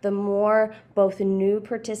table, the more both new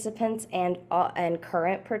participants and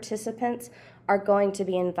current participants are going to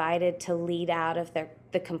be invited to lead out of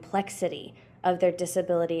the complexity of their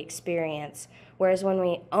disability experience. Whereas when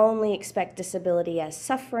we only expect disability as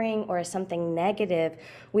suffering or as something negative,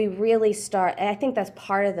 we really start, and I think that's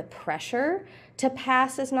part of the pressure to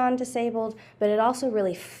pass as non-disabled, but it also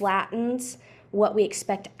really flattens what we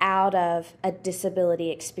expect out of a disability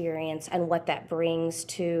experience and what that brings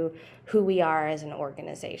to who we are as an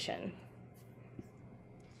organization.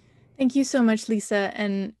 Thank you so much, Lisa.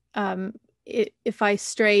 And if I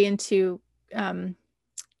stray into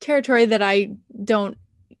territory that I don't,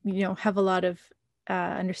 have a lot of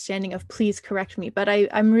understanding of, please correct me. But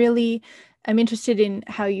I'm interested in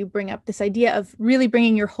how you bring up this idea of really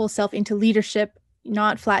bringing your whole self into leadership,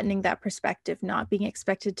 not flattening that perspective, not being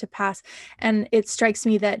expected to pass. And it strikes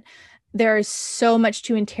me that there is so much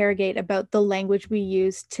to interrogate about the language we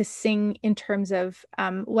use to sing, in terms of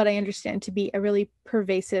what I understand to be a really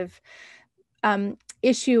pervasive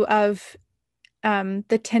issue of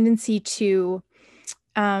the tendency to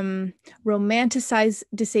romanticize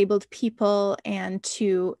disabled people, and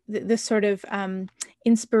to this sort of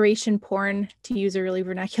inspiration porn, to use a really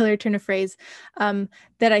vernacular turn of phrase,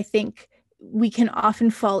 that I think we can often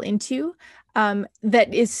fall into, that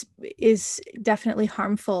is definitely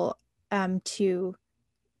harmful to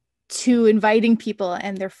inviting people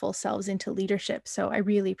and their full selves into leadership. So I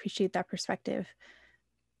really appreciate that perspective.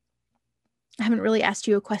 I haven't really asked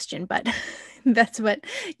you a question, but that's what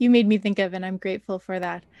you made me think of, and I'm grateful for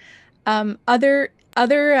that. Other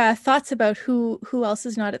thoughts about who else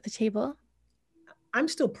is not at the table? I'm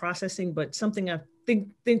still processing, but something I think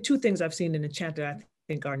two things I've seen in the chat that I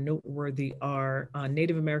think are noteworthy are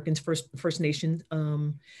Native Americans, First Nation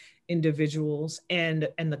individuals, and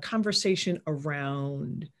the conversation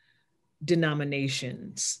around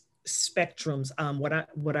denominations, spectrums.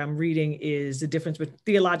 What I'm reading is the difference with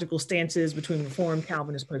theological stances between Reformed,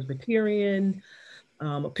 Calvinist, Presbyterian,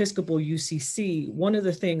 Episcopal, UCC. One of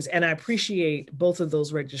the things, and I appreciate both of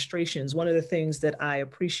those registrations, one of the things that I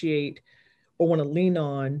appreciate or want to lean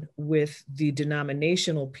on with the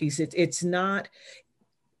denominational piece, it's not,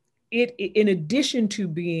 in addition to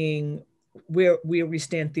being where we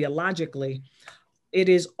stand theologically, it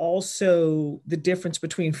is also the difference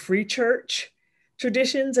between free church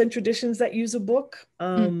traditions and traditions that use a book.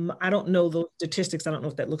 I don't know those statistics. I don't know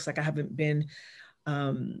if that looks like, I haven't been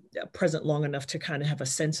present long enough to kind of have a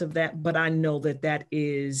sense of that, but I know that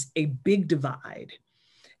is a big divide.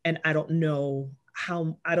 And I don't know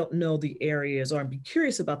the areas, or I'd be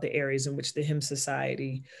curious about the areas in which the Hymn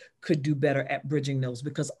Society could do better at bridging those,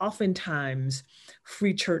 because oftentimes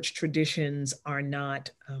free church traditions are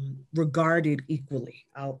not regarded equally.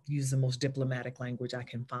 I'll use the most diplomatic language I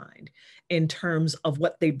can find in terms of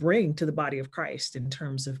what they bring to the body of Christ in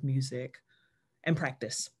terms of music and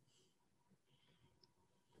practice.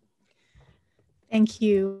 Thank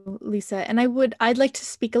you, Lisa. And I'd like to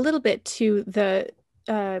speak a little bit to the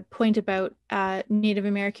point about Native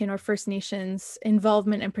American or First Nations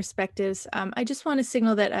involvement and perspectives. I just want to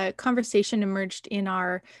signal that a conversation emerged in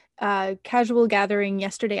our casual gathering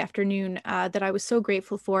yesterday afternoon that I was so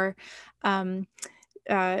grateful for. Hymn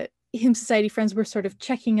Society friends were sort of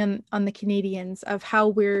checking on the Canadians of how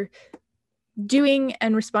we're doing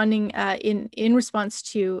and responding in response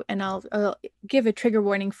to, and I'll give a trigger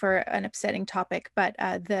warning for an upsetting topic, but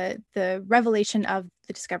the revelation of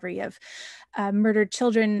the discovery of murdered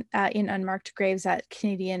children in unmarked graves at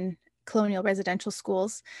Canadian colonial residential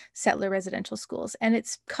schools, settler residential schools. And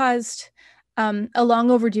it's caused a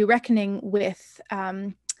long overdue reckoning with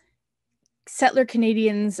settler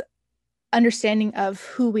Canadians' understanding of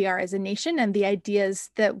who we are as a nation and the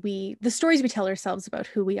ideas that the stories we tell ourselves about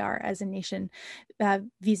who we are as a nation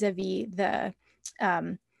vis-a-vis the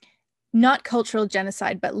not cultural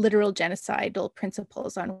genocide, but literal genocidal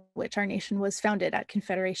principles on which our nation was founded at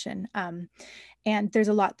Confederation. And there's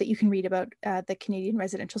a lot that you can read about the Canadian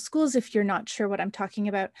residential schools if you're not sure what I'm talking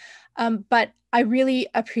about. But I really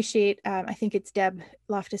appreciate, I think it's Deb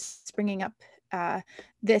Loftus bringing up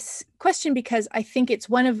this question, because I think it's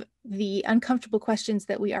one of the uncomfortable questions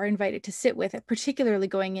that we are invited to sit with, particularly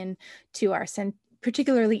going into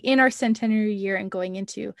particularly in our centenary year and going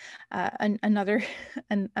into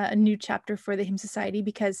a new chapter for the Hymn Society,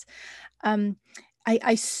 because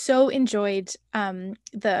I so enjoyed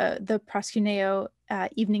the Proscuneo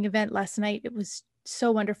evening event last night. It was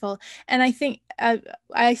so wonderful. And I think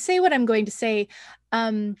I say what I'm going to say,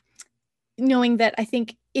 knowing that I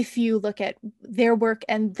think if you look at their work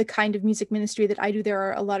and the kind of music ministry that I do, there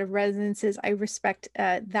are a lot of resonances. I respect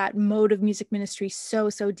that mode of music ministry so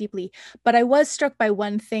deeply. But I was struck by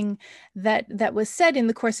one thing that was said in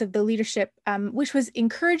the course of the leadership, which was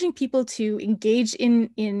encouraging people to engage in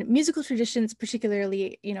musical traditions,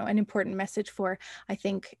 particularly, an important message for, I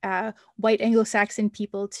think, white Anglo-Saxon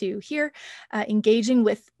people to hear, engaging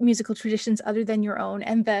with musical traditions other than your own.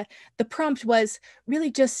 And the prompt was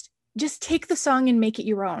really just take the song and make it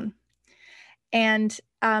your own. And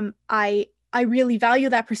I really value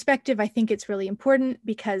that perspective. I think it's really important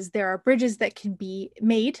because there are bridges that can be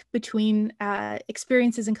made between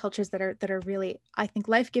experiences and cultures that are really, I think,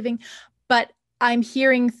 life-giving. But I'm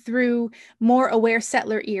hearing through more aware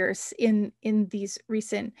settler ears in these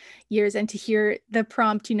recent years, and to hear the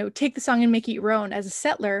prompt, take the song and make it your own as a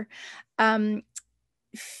settler,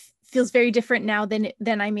 feels very different now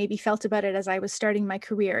than I maybe felt about it as I was starting my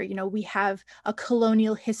career. We have a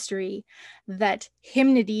colonial history that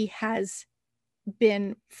hymnody has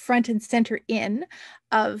been front and center in,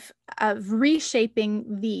 of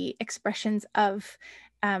reshaping the expressions of,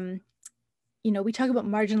 we talk about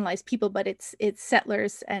marginalized people, but it's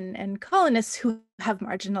settlers and colonists who have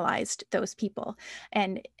marginalized those people.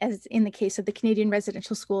 And as in the case of the Canadian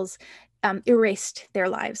residential schools, erased their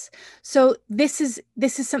lives. So this is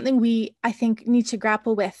something we, I think, need to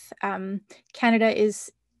grapple with. Canada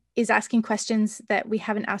is asking questions that we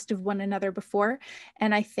haven't asked of one another before.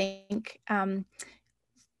 And I think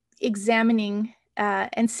examining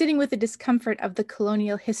and sitting with the discomfort of the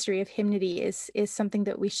colonial history of hymnody is something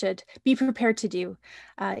that we should be prepared to do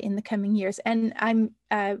in the coming years. And I'm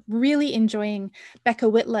really enjoying Becca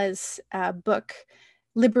Whitla's book,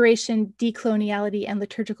 Liberation, Decoloniality, and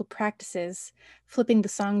Liturgical Practices, Flipping the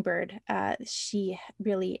Songbird. She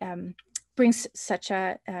really brings such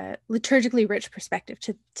a liturgically rich perspective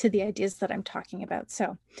to the ideas that I'm talking about.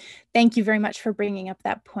 So thank you very much for bringing up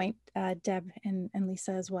that point, Deb and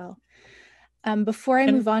Lisa as well. Before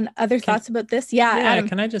I move on, other thoughts about this? Yeah, Adam.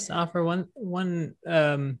 Can I just offer one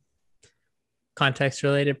context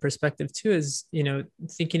related perspective too, is,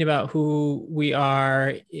 thinking about who we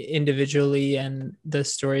are individually and the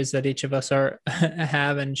stories that each of us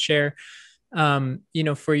have and share,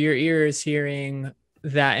 for your ears, hearing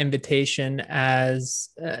that invitation as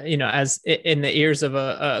as in the ears of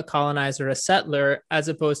a colonizer, a settler, as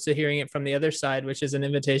opposed to hearing it from the other side, which is an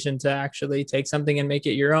invitation to actually take something and make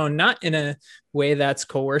it your own, not in a way that's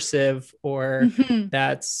coercive or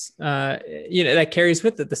that's that carries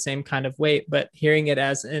with it the same kind of weight, but hearing it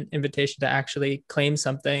as an invitation to actually claim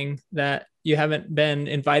something that you haven't been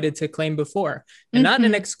invited to claim before, and not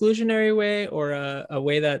in an exclusionary way or a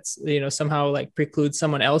way that's, somehow like precludes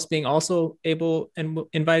someone else being also able and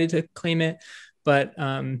invited to claim it, but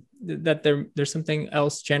that there's something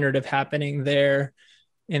else generative happening there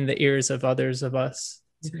in the ears of others of us.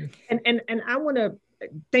 And I want to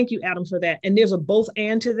thank you, Adam, for that. And there's a both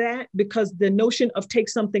and to that, because the notion of take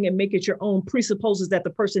something and make it your own presupposes that the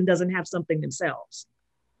person doesn't have something themselves.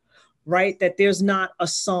 Right? That there's not a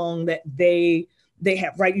song that they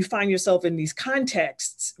have, right? You find yourself in these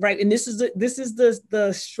contexts, right? And this is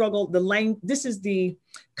the struggle, this is the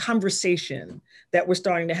conversation that we're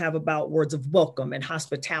starting to have about words of welcome and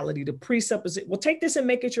hospitality. The presuppose, well, take this and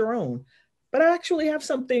make it your own, but I actually have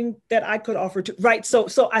something that I could offer to, right? So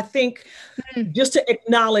I think just to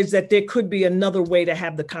acknowledge that there could be another way to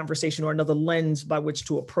have the conversation or another lens by which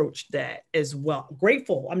to approach that as well.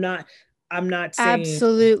 Grateful. I'm not saying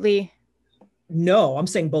Absolutely. no, I'm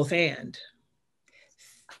saying both and.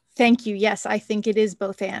 Thank you. Yes, I think it is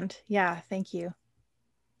both and. Yeah, thank you.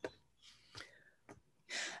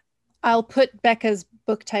 I'll put Becca's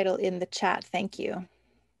book title in the chat. Thank you.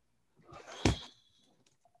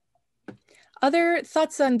 Other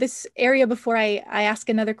thoughts on this area before I ask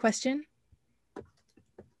another question?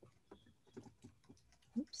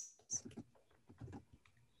 Oops.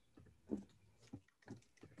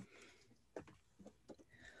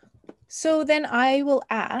 So then I will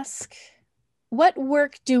ask, what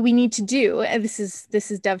work do we need to do? And this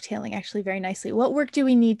is dovetailing actually very nicely. What work do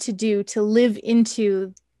we need to do to live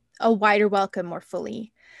into a wider welcome more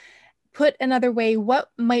fully? Put another way, what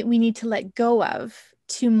might we need to let go of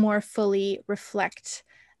to more fully reflect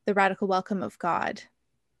the radical welcome of God?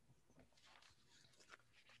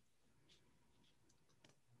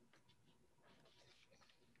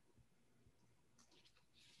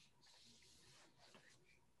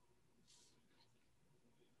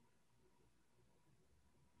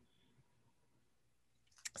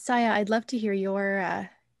 Saya, I'd love to hear your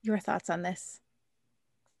thoughts on this.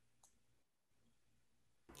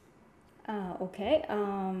 Okay.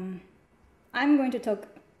 I'm going to talk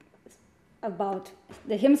about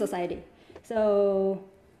the Hymn Society. So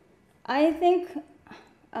I think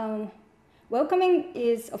welcoming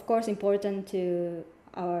is, of course, important to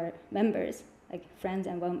our members, like friends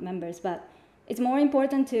and members, but it's more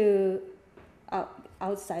important to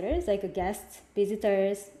outsiders, like guests,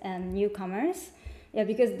 visitors, and newcomers. Yeah,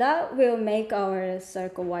 because that will make our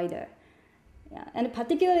circle wider. Yeah, and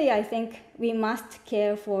particularly, I think we must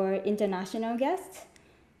care for international guests,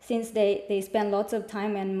 since they spend lots of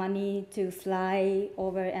time and money to fly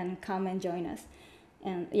over and come and join us.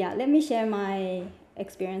 And yeah, let me share my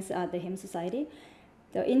experience at the Hymn Society.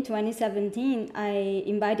 So in 2017, I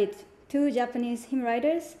invited 2 Japanese hymn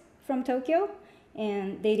writers from Tokyo,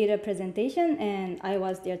 and they did a presentation, and I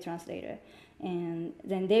was their translator. And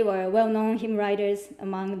then they were well-known hymn writers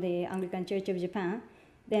among the Anglican Church of Japan.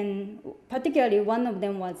 Then particularly one of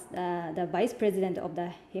them was the vice president of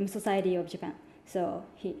the Hymn Society of Japan. So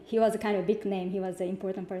he was a kind of big name, he was an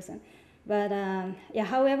important person. But yeah,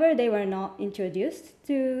 however, they were not introduced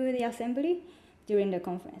to the assembly during the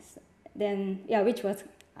conference. Then, yeah, which was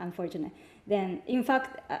unfortunate. Then, in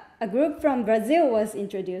fact, a group from Brazil was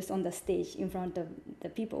introduced on the stage in front of the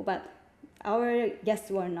people, but our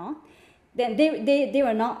guests were not. Then they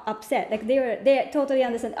were not upset. Like they totally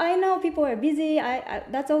understand. I know people are busy.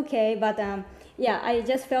 That's okay. But yeah, I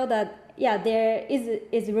just felt that yeah, there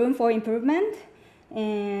is room for improvement,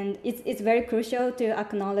 and it's very crucial to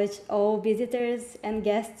acknowledge all visitors and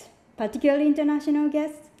guests, particularly international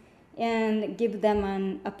guests, and give them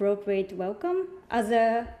an appropriate welcome as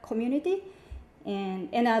a community.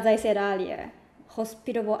 And as I said earlier,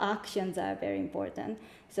 hospitable actions are very important.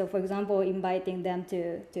 So for example, inviting them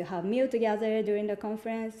to have meal together during the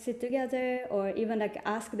conference, sit together, or even like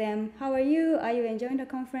ask them, how are you? Are you enjoying the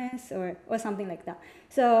conference? Or something like that.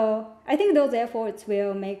 So I think those efforts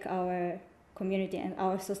will make our community and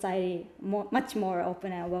our society much more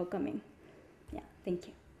open and welcoming. Yeah, thank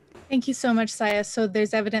you. Thank you so much, Saya. So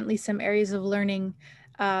there's evidently some areas of learning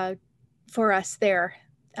for us there,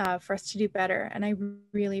 for us to do better. And I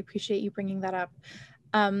really appreciate you bringing that up.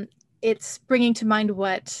 It's bringing to mind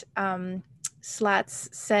what Slats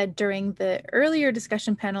said during the earlier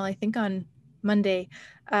discussion panel, I think on Monday,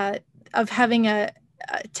 of having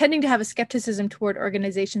tending to have a skepticism toward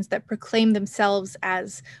organizations that proclaim themselves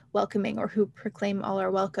as welcoming or who proclaim all are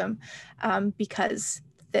welcome, because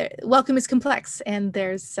welcome is complex and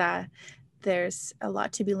there's a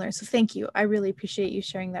lot to be learned. So thank you. I really appreciate you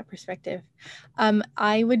sharing that perspective.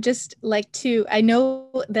 I would just like to, I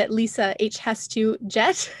know that Lisa H has to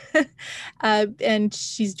jet and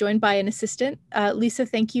she's joined by an assistant. Lisa,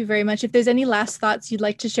 thank you very much. If there's any last thoughts you'd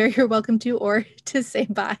like to share, you're welcome to, or to say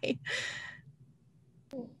bye.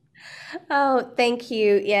 Oh, thank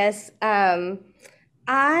you. Yes.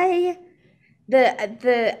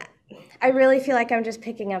 I really feel like I'm just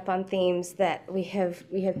picking up on themes that we have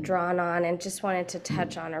drawn on, and just wanted to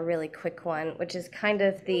touch on a really quick one, which is kind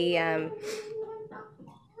of the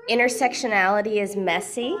intersectionality is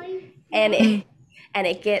messy, and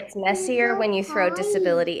it gets messier when you throw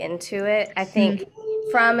disability into it. I think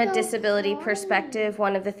from a disability perspective,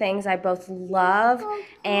 one of the things I both love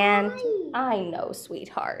and I know,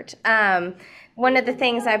 sweetheart. One of the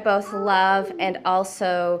things I both love and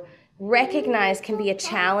also recognize can be a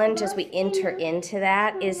challenge as we enter into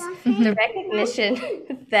that is the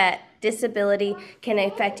recognition that disability can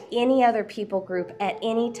affect any other people group at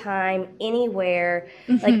any time, anywhere.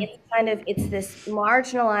 Like it's this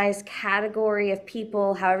marginalized category of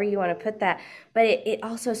people, however you want to put that, but it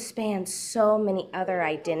also spans so many other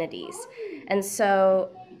identities. And so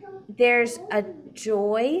there's a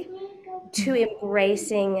joy to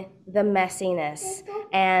embracing the messiness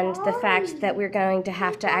and the fact that we're going to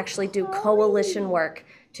have to actually do coalition work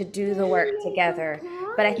to do the work together.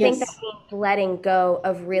 But I think that means letting go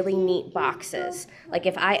of really neat boxes. Like,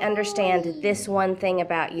 if I understand this one thing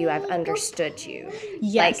about you, I've understood you.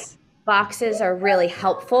 Yes. Like, boxes are really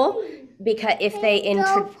helpful because if they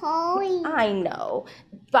I know.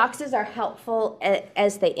 Boxes are helpful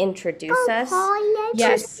as they introduce us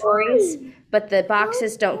to stories, but the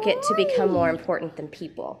boxes don't get to become more important than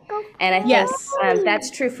people. And I think that's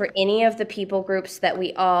true for any of the people groups that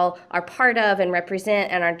we all are part of and represent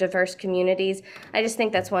and our diverse communities. I just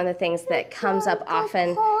think that's one of the things that comes up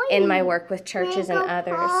often in my work with churches and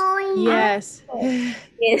others. Yes.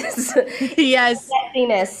 Is Yes.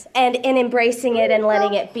 messiness and in embracing it and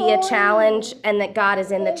letting it be a challenge, and that God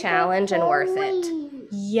is in the challenge and worth it.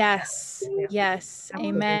 Yes. Yes.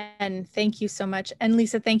 Amen. Thank you so much. And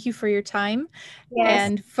Lisa, thank you for your time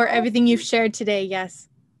and for everything you've shared today. Yes.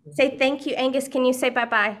 Say thank you. Angus, can you say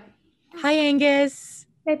bye-bye? Hi, Angus.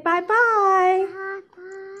 Say bye-bye.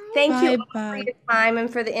 Thank you Bye-bye. for your time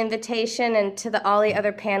and for the invitation, and to all the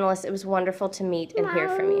other panelists. It was wonderful to meet and hear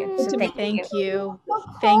from you. So Thank you.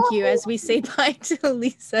 Thank you. As we say bye to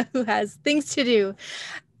Lisa, who has things to do.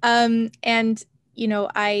 And, you know,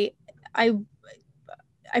 I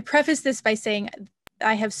preface this by saying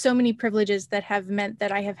I have so many privileges that have meant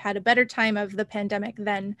that I have had a better time of the pandemic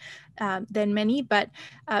than many, but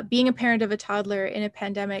being a parent of a toddler in a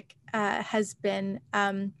pandemic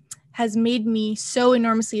has made me so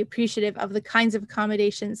enormously appreciative of the kinds of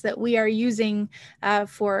accommodations that we are using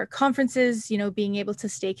for conferences, you know, being able to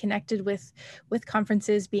stay connected with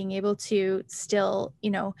conferences, being able to still, you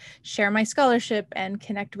know, share my scholarship and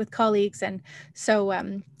connect with colleagues. And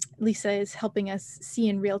so Lisa is helping us see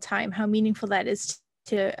in real time how meaningful that is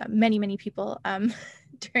to many, many people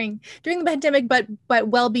during the pandemic, but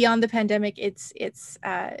well beyond the pandemic. It's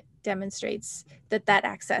demonstrates that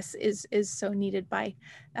access is so needed by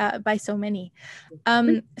so many.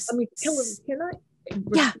 Hilary, can I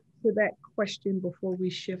respond to that question before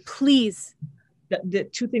we shift? Please. The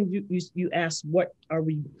two things you asked: what do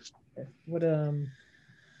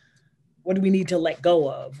we need to let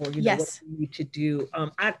go of, or what do we need to do?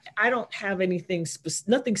 I don't have anything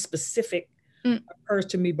nothing specific occurs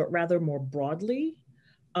to me, but rather more broadly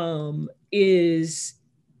is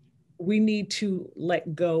we need to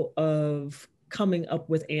let go of coming up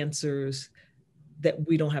with answers that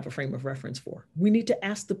we don't have a frame of reference for. We need to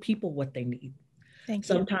ask the people what they need.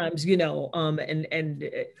 Sometimes, you know, and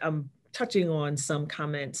I'm touching on some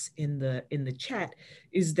comments in the chat,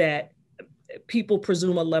 is that people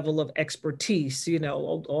presume a level of expertise, you know,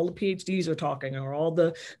 all the PhDs are talking, or all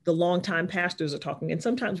the longtime pastors are talking. And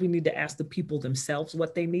sometimes we need to ask the people themselves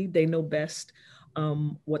what they need. They know best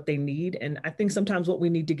what they need. And I think sometimes what we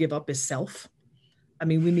need to give up is self. I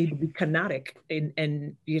mean, we need to be kenotic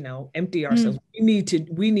and you know, empty ourselves. We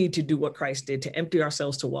need to do what Christ did, to empty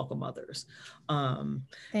ourselves to welcome others.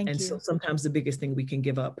 So sometimes the biggest thing we can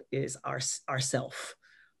give up is ourself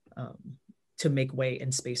to make way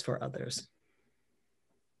and space for others.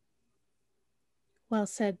 Well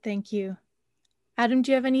said. Thank you. Adam,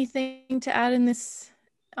 do you have anything to add on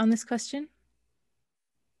this question?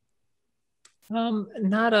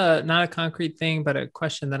 Not a concrete thing, but a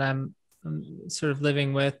question that I'm sort of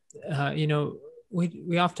living with. You know,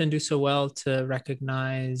 we often do so well to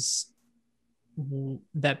recognize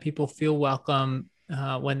that people feel welcome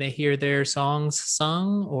when they hear their songs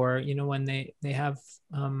sung, or, you know, when they have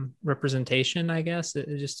representation, I guess,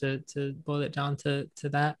 just to boil it down to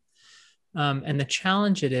that. And the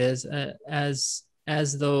challenge it is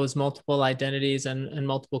as those multiple identities and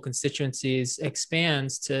multiple constituencies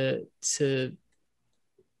expands to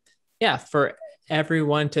for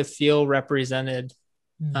everyone to feel represented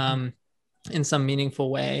in some meaningful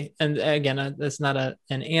way. And again, that's not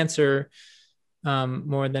an answer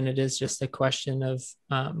more than it is just a question of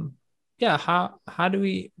how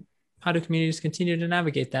do communities continue to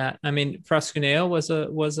navigate that? I mean, Proskuneo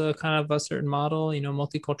was a kind of a certain model. You know,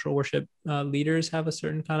 multicultural worship leaders have a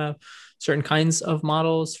certain kinds of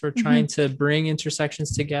models for trying to bring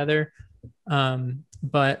intersections together.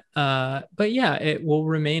 But yeah, it will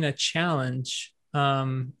remain a challenge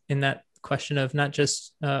in that question of not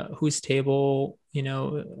just whose table, you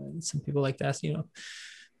know, some people like to ask, you know,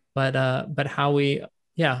 but how we,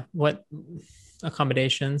 yeah, what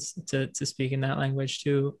accommodations to speak in that language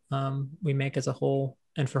too, we make as a whole,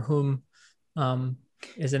 and for whom,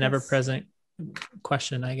 is an ever-present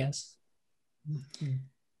question, I guess.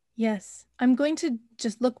 Yes, I'm going to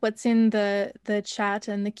just look what's in the chat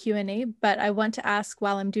and the Q&A, but I want to ask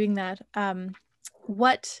while I'm doing that,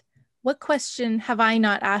 what question have I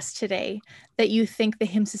not asked today that you think the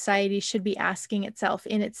Hymn Society should be asking itself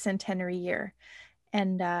in its centenary year?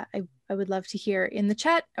 And I would love to hear in the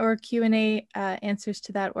chat or Q&A answers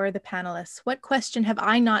to that, or the panelists. What question have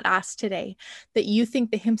I not asked today that you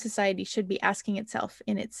think the Hymn Society should be asking itself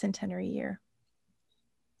in its centenary year?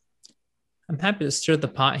 I'm happy to stir the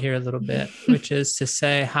pot here a little bit, which is to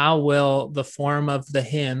say, how will the form of the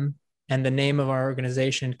hymn and the name of our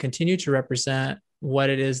organization continue to represent what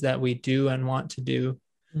it is that we do and want to do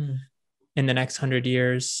in the next 100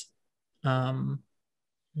 years?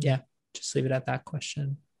 Yeah, just leave it at that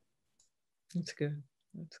question. That's good.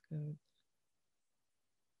 That's good.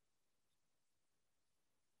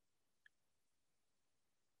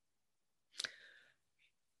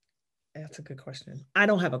 That's a good question. I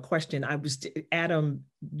don't have a question. Adam,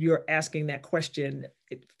 you're asking that question.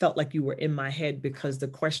 It felt like you were in my head because the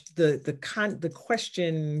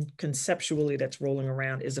question conceptually that's rolling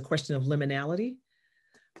around is a question of liminality.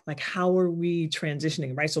 Like, how are we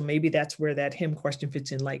transitioning, right? So maybe that's where that hymn question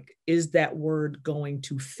fits in. Like, is that word going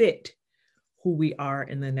to fit who we are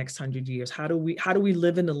in the next 100 years? How do we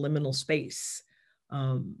live in a liminal space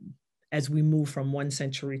as we move from one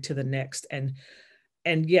century to the next?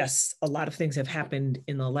 And yes, a lot of things have happened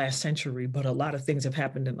in the last century, but a lot of things have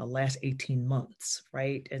happened in the last 18 months,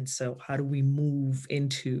 right? And so how do we move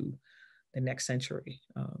into the next century?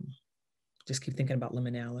 Just keep thinking about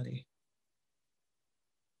liminality.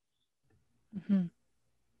 Mm-hmm.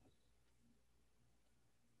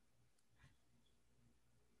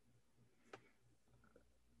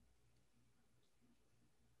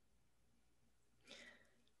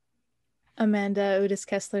 Amanda Otis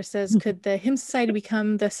Kessler says, could the Hymn Society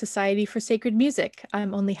become the Society for Sacred Music?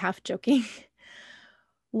 I'm only half joking.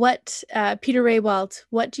 Peter Raywald,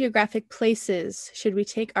 what geographic places should we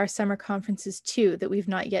take our summer conferences to that we've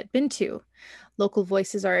not yet been to? Local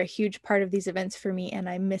voices are a huge part of these events for me, and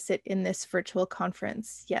I miss it in this virtual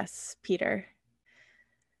conference. Yes, Peter.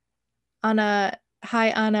 Anna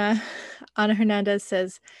Hernandez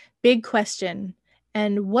says, big question.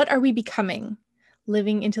 And what are we becoming?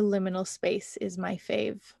 Living into liminal space is my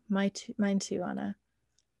fave. Mine too, Anna.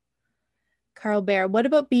 Carl Bear, what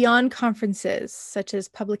about beyond conferences, such as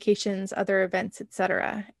publications, other events,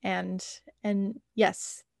 etc.? And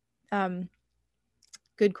yes,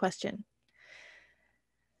 good question.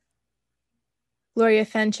 Gloria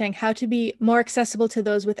Fancheng, how to be more accessible to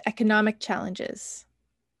those with economic challenges?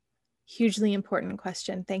 Hugely important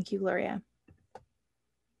question. Thank you, Gloria.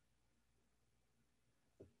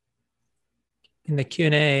 In the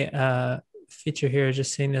Q&A feature here,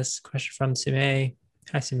 just seeing this question from Sime.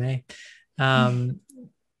 Hi, Sime.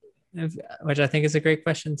 Which I think is a great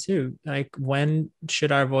question too. Like, when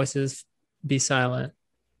should our voices be silent?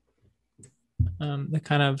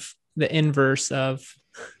 The inverse of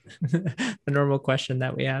the normal question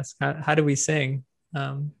that we ask. How do we sing?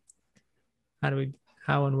 How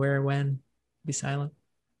and where, when be silent?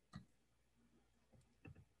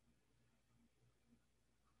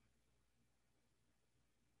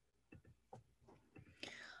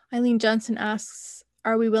 Eileen Johnson asks,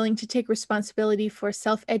 are we willing to take responsibility for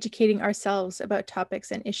self-educating ourselves about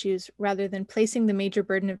topics and issues rather than placing the major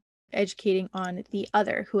burden of educating on the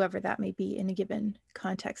other, whoever that may be in a given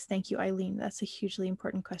context? Thank you, Eileen. That's a hugely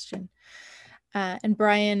important question. And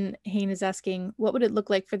Brian Hain is asking, what would it look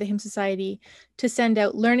like for the Hymn Society to send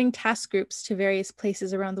out learning task groups to various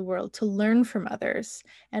places around the world to learn from others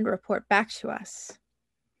and report back to us?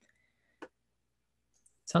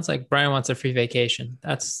 Sounds like Brian wants a free vacation.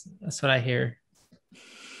 That's what I hear.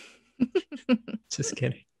 Just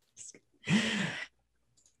kidding.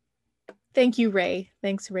 Thank you, Ray.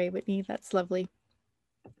 Thanks, Ray Whitney. That's lovely.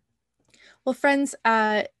 Well, friends,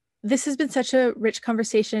 this has been such a rich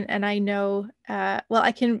conversation, and I know, well,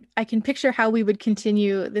 I can picture how we would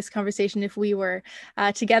continue this conversation if we were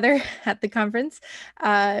together at the conference,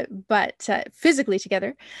 but physically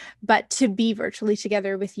together. But to be virtually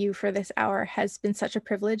together with you for this hour has been such a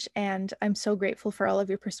privilege, and I'm so grateful for all of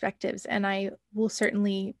your perspectives. And I will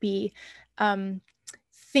certainly be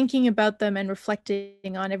thinking about them and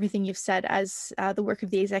reflecting on everything you've said as the work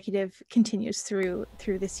of the executive continues through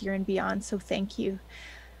this year and beyond. So thank you.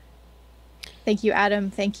 Thank you,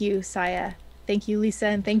 Adam. Thank you, Saya. Thank you, Lisa.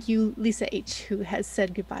 And thank you, Lisa H., who has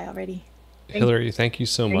said goodbye already. Hilary, thank you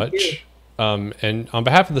so much. And on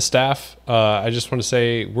behalf of the staff, I just want to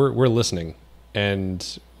say we're listening,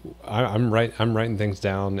 and I'm writing things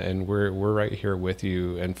down, and we're right here with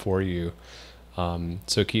you and for you.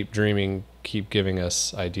 So keep dreaming, keep giving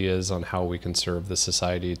us ideas on how we can serve the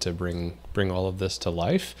society to bring all of this to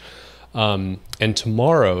life. And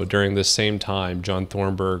tomorrow, during this same time, John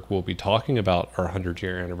Thornburg will be talking about our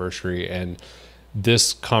 100-year anniversary, and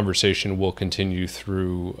this conversation will continue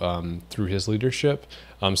through his leadership.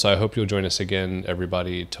 So I hope you'll join us again,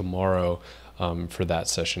 everybody, tomorrow for that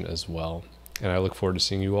session as well. And I look forward to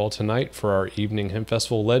seeing you all tonight for our evening hymn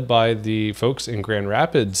festival, led by the folks in Grand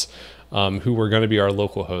Rapids, who were going to be our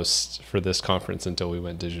local hosts for this conference until we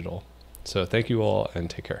went digital. So thank you all, and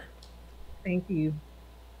take care. Thank you.